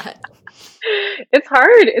working on that. It's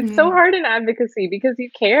hard. It's so hard in advocacy, because you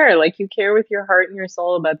care. Like, you care with your heart and your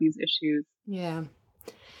soul about these issues. Yeah.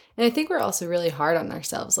 And I think we're also really hard on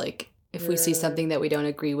ourselves. Like, if we see something that we don't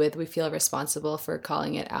agree with, we feel responsible for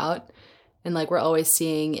calling it out. And like, we're always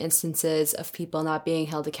seeing instances of people not being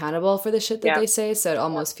held accountable for the shit that they say. So it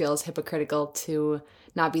almost feels hypocritical to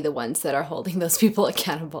not be the ones that are holding those people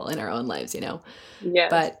accountable in our own lives, Yes.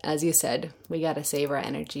 But as you said, we got to save our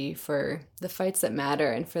energy for the fights that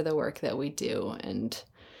matter and for the work that we do. And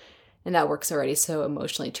that work's already so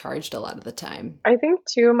emotionally charged a lot of the time. I think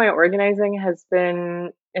too, my organizing has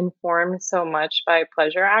been informed so much by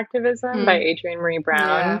pleasure activism by Adrienne Maree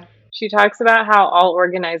Brown. She talks about how all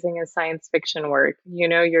organizing is science fiction work.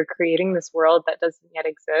 You're creating this world that doesn't yet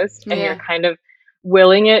exist, and you're kind of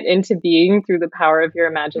willing it into being through the power of your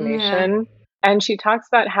imagination. And she talks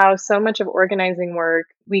about how so much of organizing work,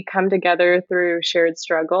 we come together through shared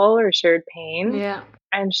struggle or shared pain. Yeah.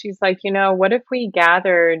 And she's like, what if we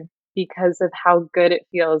gathered because of how good it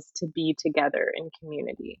feels to be together in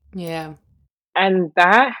community? Yeah. And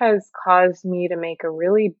that has caused me to make a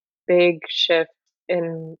really big shift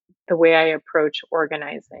in the way I approach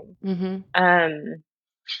organizing.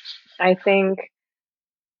 I think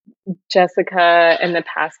Jessica in the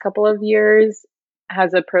past couple of years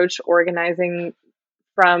has approached organizing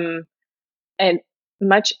from a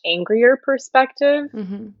much angrier perspective.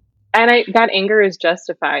 And that anger is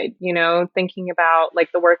justified, thinking about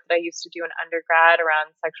like the work that I used to do in undergrad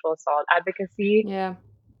around sexual assault advocacy. Yeah.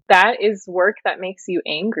 That is work that makes you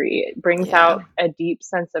angry. It brings out a deep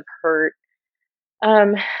sense of hurt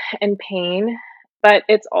and pain, but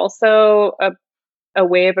it's also a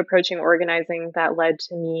way of approaching organizing that led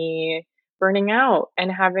to me burning out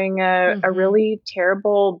and having a really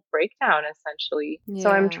terrible breakdown, essentially.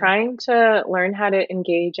 So I'm trying to learn how to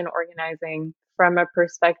engage in organizing from a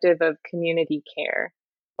perspective of community care.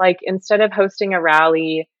 Like, instead of hosting a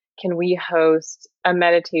rally, can we host a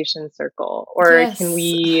meditation circle? Or can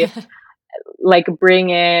we like bring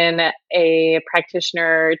in a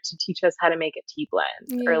practitioner to teach us how to make a tea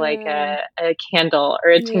blend or like a candle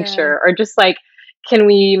or a tincture, or just like, can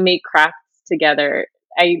we make crafts together?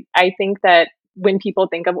 I think that when people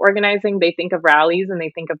think of organizing, they think of rallies and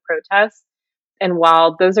they think of protests. And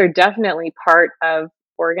while those are definitely part of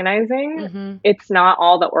organizing, it's not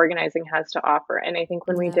all that organizing has to offer. And I think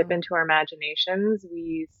when we dip into our imaginations,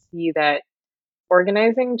 we see that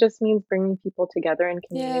organizing just means bringing people together in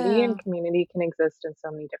community, and community can exist in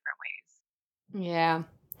so many different ways. Yeah.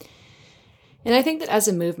 And I think that as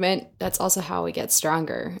a movement, that's also how we get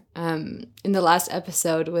stronger. In the last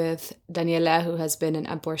episode with Daniela, who has been an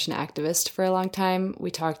abortion activist for a long time,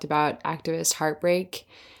 we talked about activist heartbreak.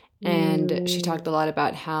 And she talked a lot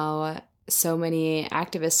about how so many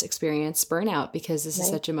activists experience burnout because this is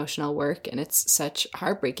such emotional work and it's such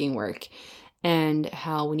heartbreaking work, and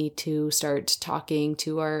how we need to start talking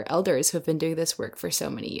to our elders who have been doing this work for so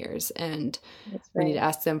many years. And we need to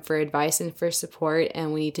ask them for advice and for support,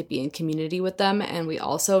 and we need to be in community with them. And we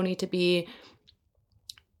also need to be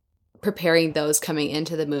preparing those coming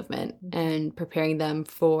into the movement and preparing them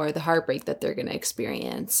for the heartbreak that they're going to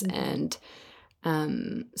experience. And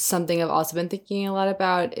something I've also been thinking a lot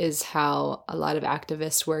about is how a lot of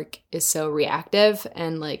activist work is so reactive,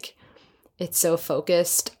 and like it's so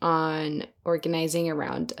focused on organizing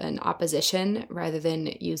around an opposition rather than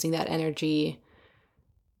using that energy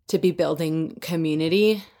to be building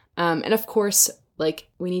community. And of course, like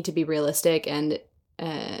we need to be realistic, and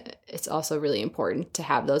it's also really important to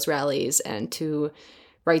have those rallies and to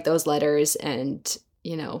write those letters and,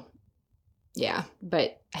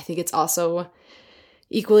 but I think it's also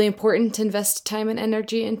equally important to invest time and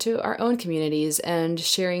energy into our own communities and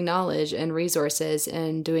sharing knowledge and resources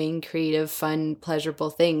and doing creative, fun, pleasurable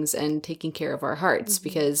things and taking care of our hearts,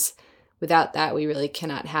 because without that, we really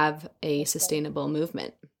cannot have a sustainable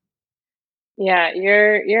movement. Yeah,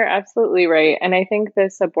 you're absolutely right. And I think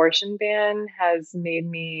this abortion ban has made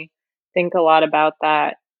me think a lot about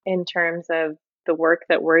that in terms of the work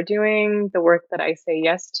that we're doing, the work that I say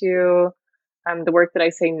yes to, the work that I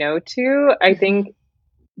say no to. I think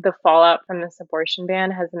the fallout from this abortion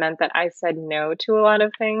ban has meant that I said no to a lot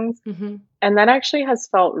of things. And that actually has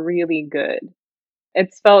felt really good.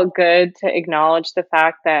 It's felt good to acknowledge the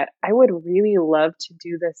fact that I would really love to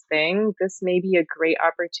do this thing. This may be a great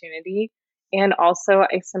opportunity. And also,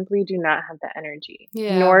 I simply do not have the energy,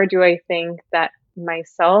 nor do I think that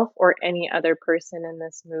myself or any other person in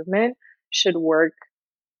this movement should work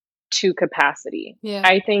to capacity.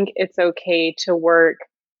 I think it's okay to work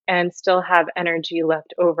and still have energy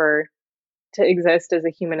left over to exist as a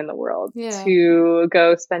human in the world, to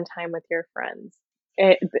go spend time with your friends.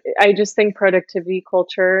 I just think productivity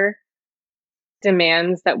culture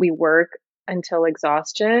demands that we work until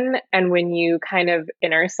exhaustion. And when you kind of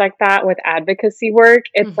intersect that with advocacy work,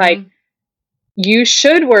 it's like you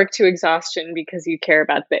should work to exhaustion because you care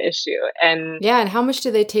about the issue. And and how much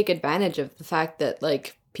do they take advantage of the fact that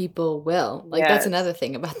like people will, like that's another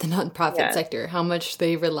thing about the nonprofit sector, how much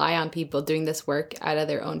they rely on people doing this work out of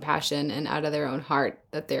their own passion and out of their own heart,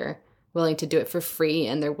 that they're willing to do it for free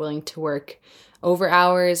and they're willing to work over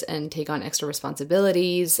hours and take on extra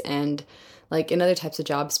responsibilities. And like in other types of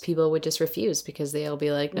jobs, people would just refuse because they'll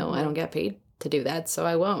be like, no, I don't get paid to do that, so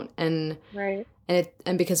I won't. And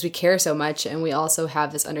and because we care so much, and we also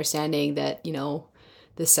have this understanding that,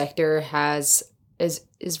 this sector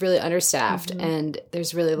is really understaffed and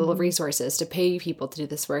there's really little resources to pay people to do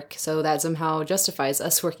this work. So that somehow justifies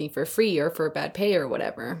us working for free or for bad pay or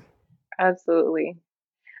whatever. Absolutely.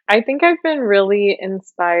 I think I've been really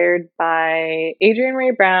inspired by Adrienne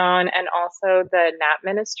Rae Brown and also the Nap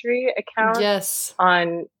Ministry account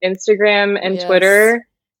on Instagram and Twitter.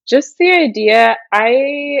 Just the idea,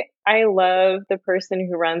 I love the person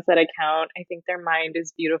who runs that account. I think their mind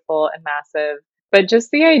is beautiful and massive. But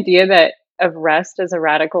just the idea that of rest as a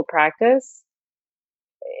radical practice,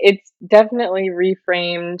 it's definitely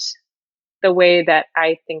reframed the way that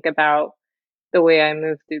I think about the way I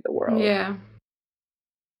move through the world.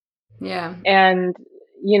 And,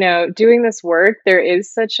 doing this work, there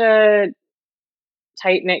is such a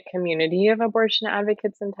tight-knit community of abortion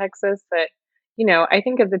advocates in Texas that, I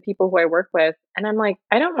think of the people who I work with and I'm like,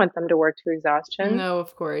 I don't want them to work to exhaustion. No,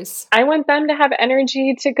 of course. I want them to have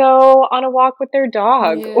energy to go on a walk with their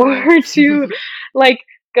dog or to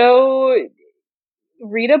go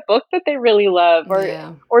read a book that they really love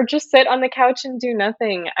or just sit on the couch and do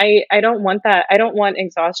nothing. I don't want that. I don't want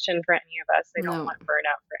exhaustion for any of us. I don't want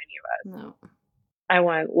burnout for any of us. No. I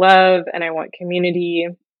want love and I want community.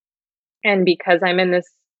 And because I'm in this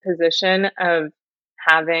position of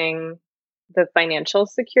having the financial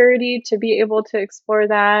security to be able to explore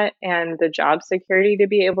that and the job security to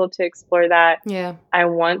be able to explore that, I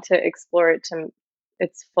want to explore it to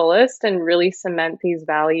its fullest and really cement these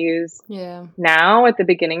values now at the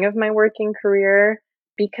beginning of my working career,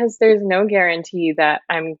 because there's no guarantee that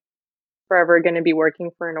I'm forever going to be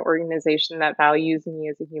working for an organization that values me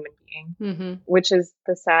as a human being, which is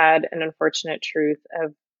the sad and unfortunate truth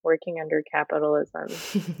of working under capitalism.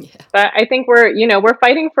 But I think we're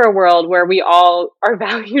fighting for a world where we all are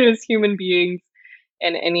valued as human beings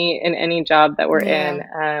in any job that we're in.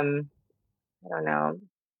 I don't know.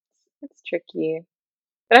 It's tricky.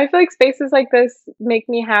 But I feel like spaces like this make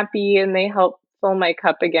me happy and they help fill my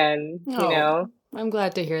cup again, I'm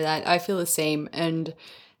glad to hear that. I feel the same. And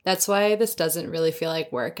That's why this doesn't really feel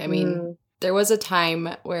like work. I mean, there was a time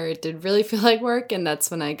where it did really feel like work, and that's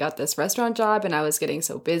when I got this restaurant job and I was getting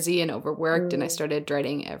so busy and overworked, and I started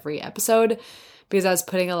dreading every episode because I was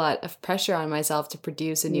putting a lot of pressure on myself to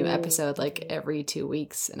produce a new episode like every 2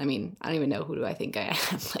 weeks. And I mean, I don't even know who do I think I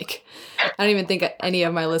am. Like, I don't even think any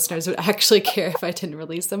of my listeners would actually care if I didn't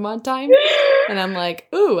release them on time. And I'm like,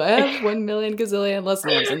 ooh, I have 1 million gazillion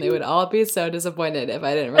listeners, and they would all be so disappointed if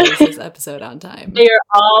I didn't release this episode on time. They are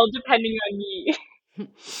all depending on me.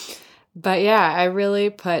 But yeah, I really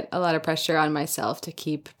put a lot of pressure on myself to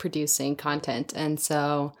keep producing content. And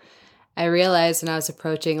so I realized when I was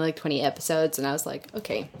approaching like 20 episodes, and I was like,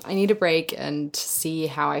 okay, I need a break and see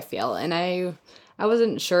how I feel. And I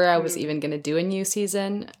wasn't sure I was even going to do a new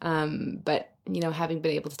season. But, you know, having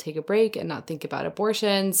been able to take a break and not think about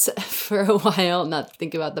abortions for a while, not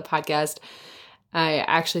think about the podcast, I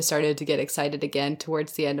actually started to get excited again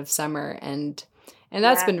towards the end of summer. And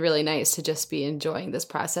that's been really nice to just be enjoying this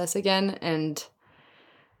process again. And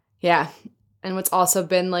yeah. And what's also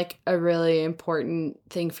been like a really important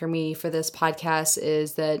thing for me for this podcast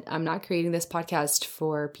is that I'm not creating this podcast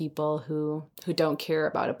for people who don't care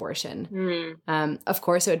about abortion. Of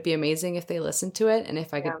course, it would be amazing if they listened to it, and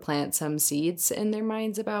if I could plant some seeds in their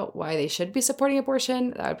minds about why they should be supporting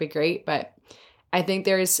abortion, that would be great. But I think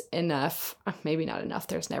there's enough, maybe not enough,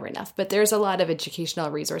 there's never enough, but there's a lot of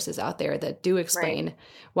educational resources out there that do explain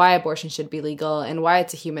why abortion should be legal and why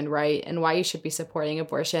it's a human right and why you should be supporting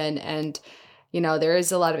abortion. And, you know, there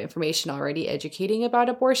is a lot of information already educating about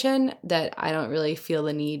abortion that I don't really feel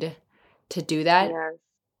the need to do that. Yes.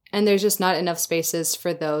 And there's just not enough spaces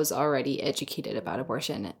for those already educated about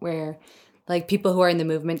abortion where like people who are in the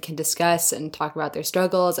movement can discuss and talk about their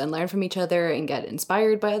struggles and learn from each other and get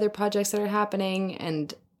inspired by other projects that are happening.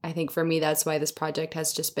 And I think for me, that's why this project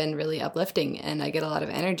has just been really uplifting. And I get a lot of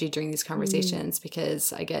energy during these conversations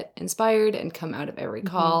because I get inspired and come out of every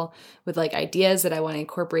call with like ideas that I want to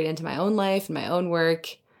incorporate into my own life and my own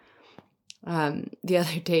work. The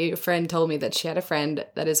other day, a friend told me that she had a friend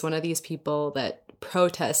that is one of these people that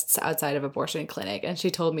protests outside of abortion clinic, and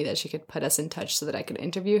she told me that she could put us in touch so that I could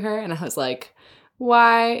interview her. And I was like,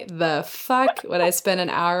 why the fuck would I spend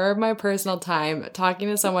an hour of my personal time talking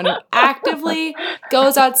to someone who actively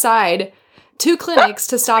goes outside to clinics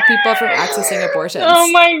to stop people from accessing abortions?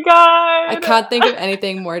 Oh my God. I can't think of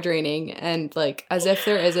anything more draining, and like as if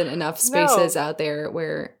there isn't enough spaces out there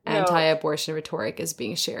where anti-abortion rhetoric is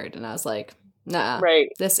being shared. And I was like, nah,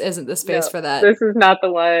 this isn't the space for that. This is not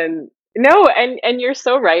the one. No, and you're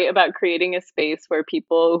so right about creating a space where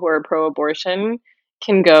people who are pro-abortion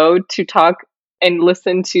can go to talk and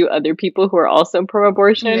listen to other people who are also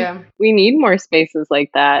pro-abortion. Yeah. We need more spaces like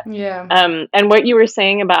that. Yeah. And what you were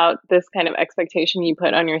saying about this kind of expectation you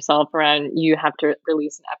put on yourself around you have to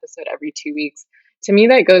release an episode every 2 weeks, to me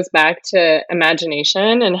that goes back to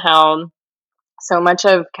imagination and how so much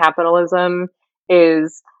of capitalism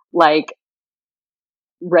is like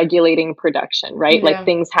regulating production, right? Like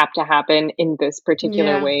things have to happen in this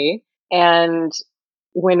particular way. And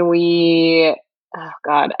when we, oh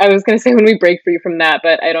God, I was going to say when we break free from that,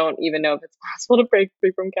 but I don't even know if it's possible to break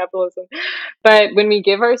free from capitalism. But when we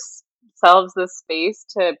give ourselves the space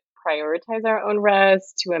to prioritize our own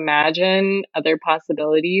rest, to imagine other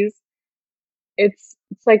possibilities, it's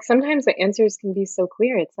like sometimes the answers can be so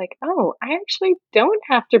clear. It's like, oh, I actually don't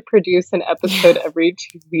have to produce an episode every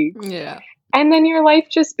 2 weeks. Yeah. And then your life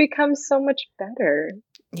just becomes so much better.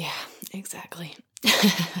 Yeah, exactly.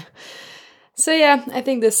 So yeah, I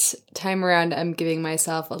think this time around I'm giving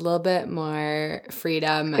myself a little bit more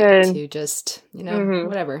freedom to just, you know,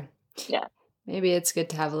 whatever. Yeah. Maybe it's good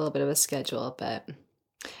to have a little bit of a schedule, but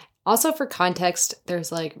also for context,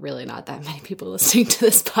 there's like really not that many people listening to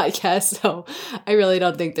this podcast, so I really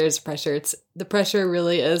don't think there's pressure. The pressure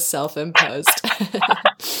really is self-imposed.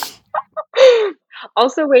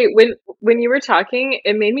 Also, wait, when you were talking,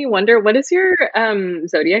 it made me wonder, what is your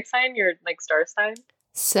zodiac sign, your like star sign?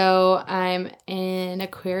 So I'm an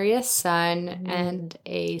Aquarius sun and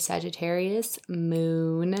a Sagittarius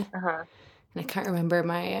moon. And I can't remember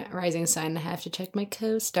my rising sign. I have to check my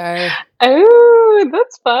co-star. Oh,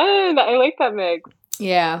 that's fun. I like that mix.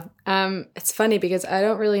 Yeah. It's funny because I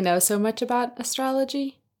don't really know so much about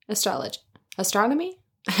astronomy.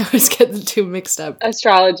 I always get the two mixed up.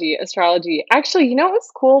 Astrology. Actually, you know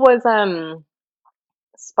what's cool was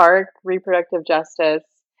Spark Reproductive Justice.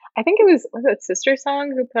 I think was it Sister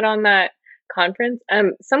Song who put on that conference?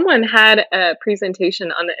 Someone had a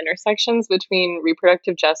presentation on the intersections between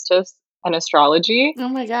reproductive justice and astrology. Oh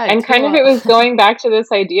my God. And cool. kind of it was going back to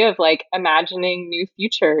this idea of like imagining new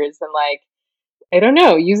futures and like I don't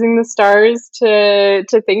know, using the stars to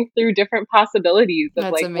think through different possibilities of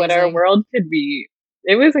That's like what our amazing. world could be.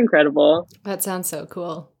 It was incredible. That sounds so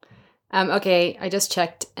cool. Okay, I just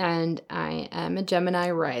checked and I am a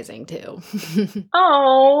Gemini rising too.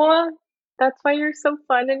 Oh, that's why you're so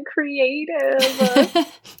fun and creative.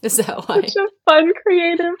 Is that why? Such a fun,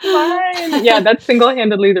 creative mind. Yeah, that's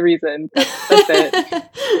single-handedly the reason. That's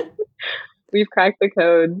it. We've cracked the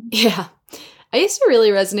code. Yeah. I used to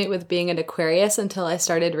really resonate with being an Aquarius until I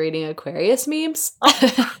started reading Aquarius memes.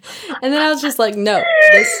 And then I was just like, no,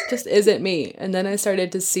 this just isn't me. And then I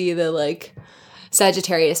started to see the like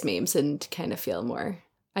Sagittarius memes and kind of feel more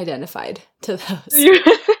identified to those.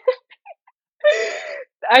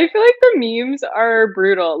 I feel like the memes are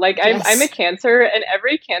brutal. Like Yes. I'm a Cancer, and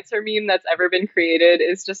every Cancer meme that's ever been created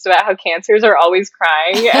is just about how Cancers are always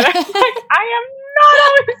crying. And I'm like, I am not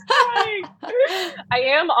always crying. I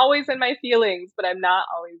am always in my feelings, but I'm not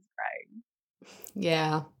always crying.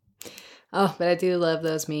 Yeah. Oh, but I do love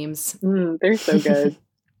those memes. They're so good.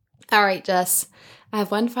 All right, Jess. I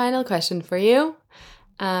have one final question for you.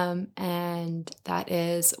 And that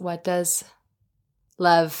is, what does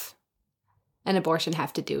love and abortion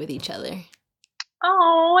have to do with each other?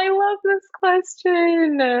 Oh, I love this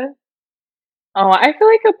question. Oh, I feel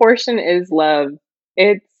like abortion is love.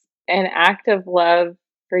 It's an act of love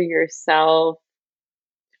for yourself,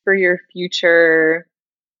 for your future,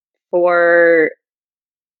 for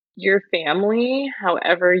your family,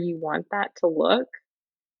 however you want that to look.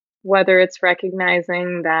 Whether it's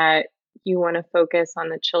recognizing that you want to focus on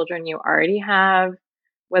the children you already have,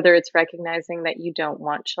 whether it's recognizing that you don't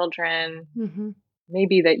want children,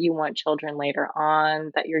 maybe that you want children later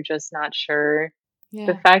on, that you're just not sure. Yeah.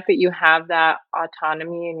 The fact that you have that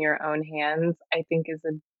autonomy in your own hands, I think is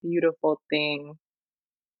a beautiful thing.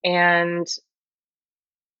 And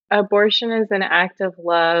abortion is an act of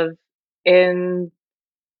love in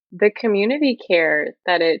the community care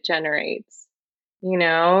that it generates. You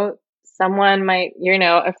know, someone might,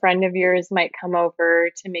 a friend of yours might come over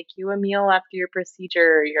to make you a meal after your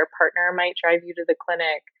procedure. Your partner might drive you to the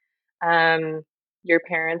clinic. Your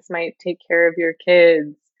parents might take care of your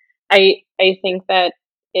kids. I think that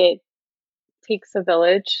it takes a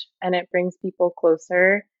village and it brings people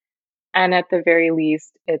closer. And at the very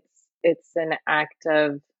least, it's an act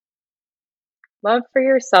of love for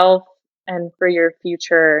yourself and for your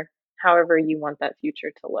future, however you want that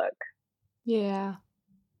future to look. Yeah.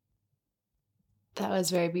 That was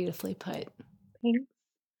very beautifully put. Thanks.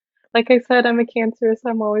 Like I said, I'm a Cancer, so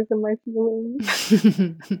I'm always in my feelings.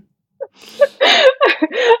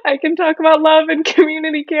 I can talk about love and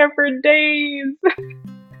community care for days.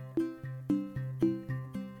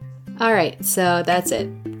 All right, so that's it.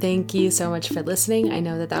 Thank you so much for listening. I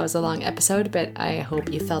know that was a long episode, but I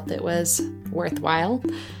hope you felt it was worthwhile.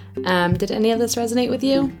 Did any of this resonate with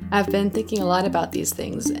you? I've been thinking a lot about these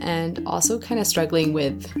things and also kind of struggling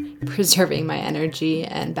with preserving my energy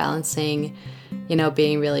and balancing,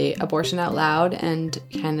 being really abortion out loud and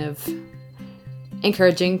kind of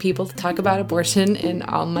encouraging people to talk about abortion in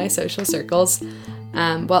all my social circles,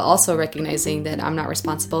 while also recognizing that I'm not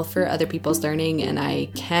responsible for other people's learning and I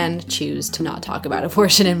can choose to not talk about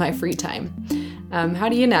abortion in my free time. How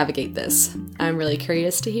do you navigate this? I'm really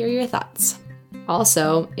curious to hear your thoughts.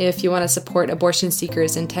 Also, if you want to support abortion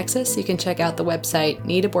seekers in Texas, you can check out the website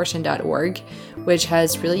needabortion.org, which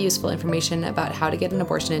has really useful information about how to get an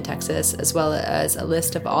abortion in Texas, as well as a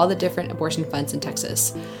list of all the different abortion funds in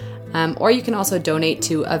Texas. Or you can also donate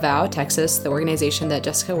to Avow Texas, the organization that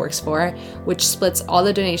Jessica works for, which splits all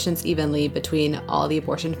the donations evenly between all the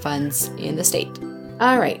abortion funds in the state.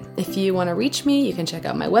 All right, if you want to reach me, you can check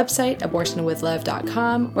out my website,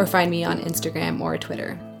 abortionwithlove.com, or find me on Instagram or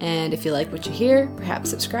Twitter. And if you like what you hear, perhaps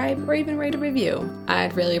subscribe or even write a review.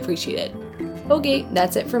 I'd really appreciate it. Okay,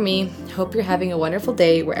 that's it for me. Hope you're having a wonderful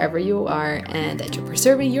day wherever you are and that you're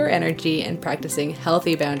preserving your energy and practicing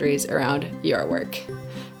healthy boundaries around your work.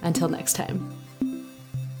 Until next time.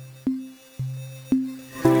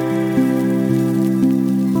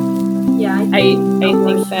 Yeah, I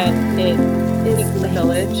think that it takes a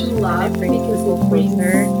village and it brings people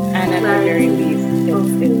closer, and at the very least,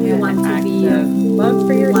 it's an act of love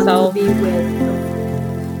for yourself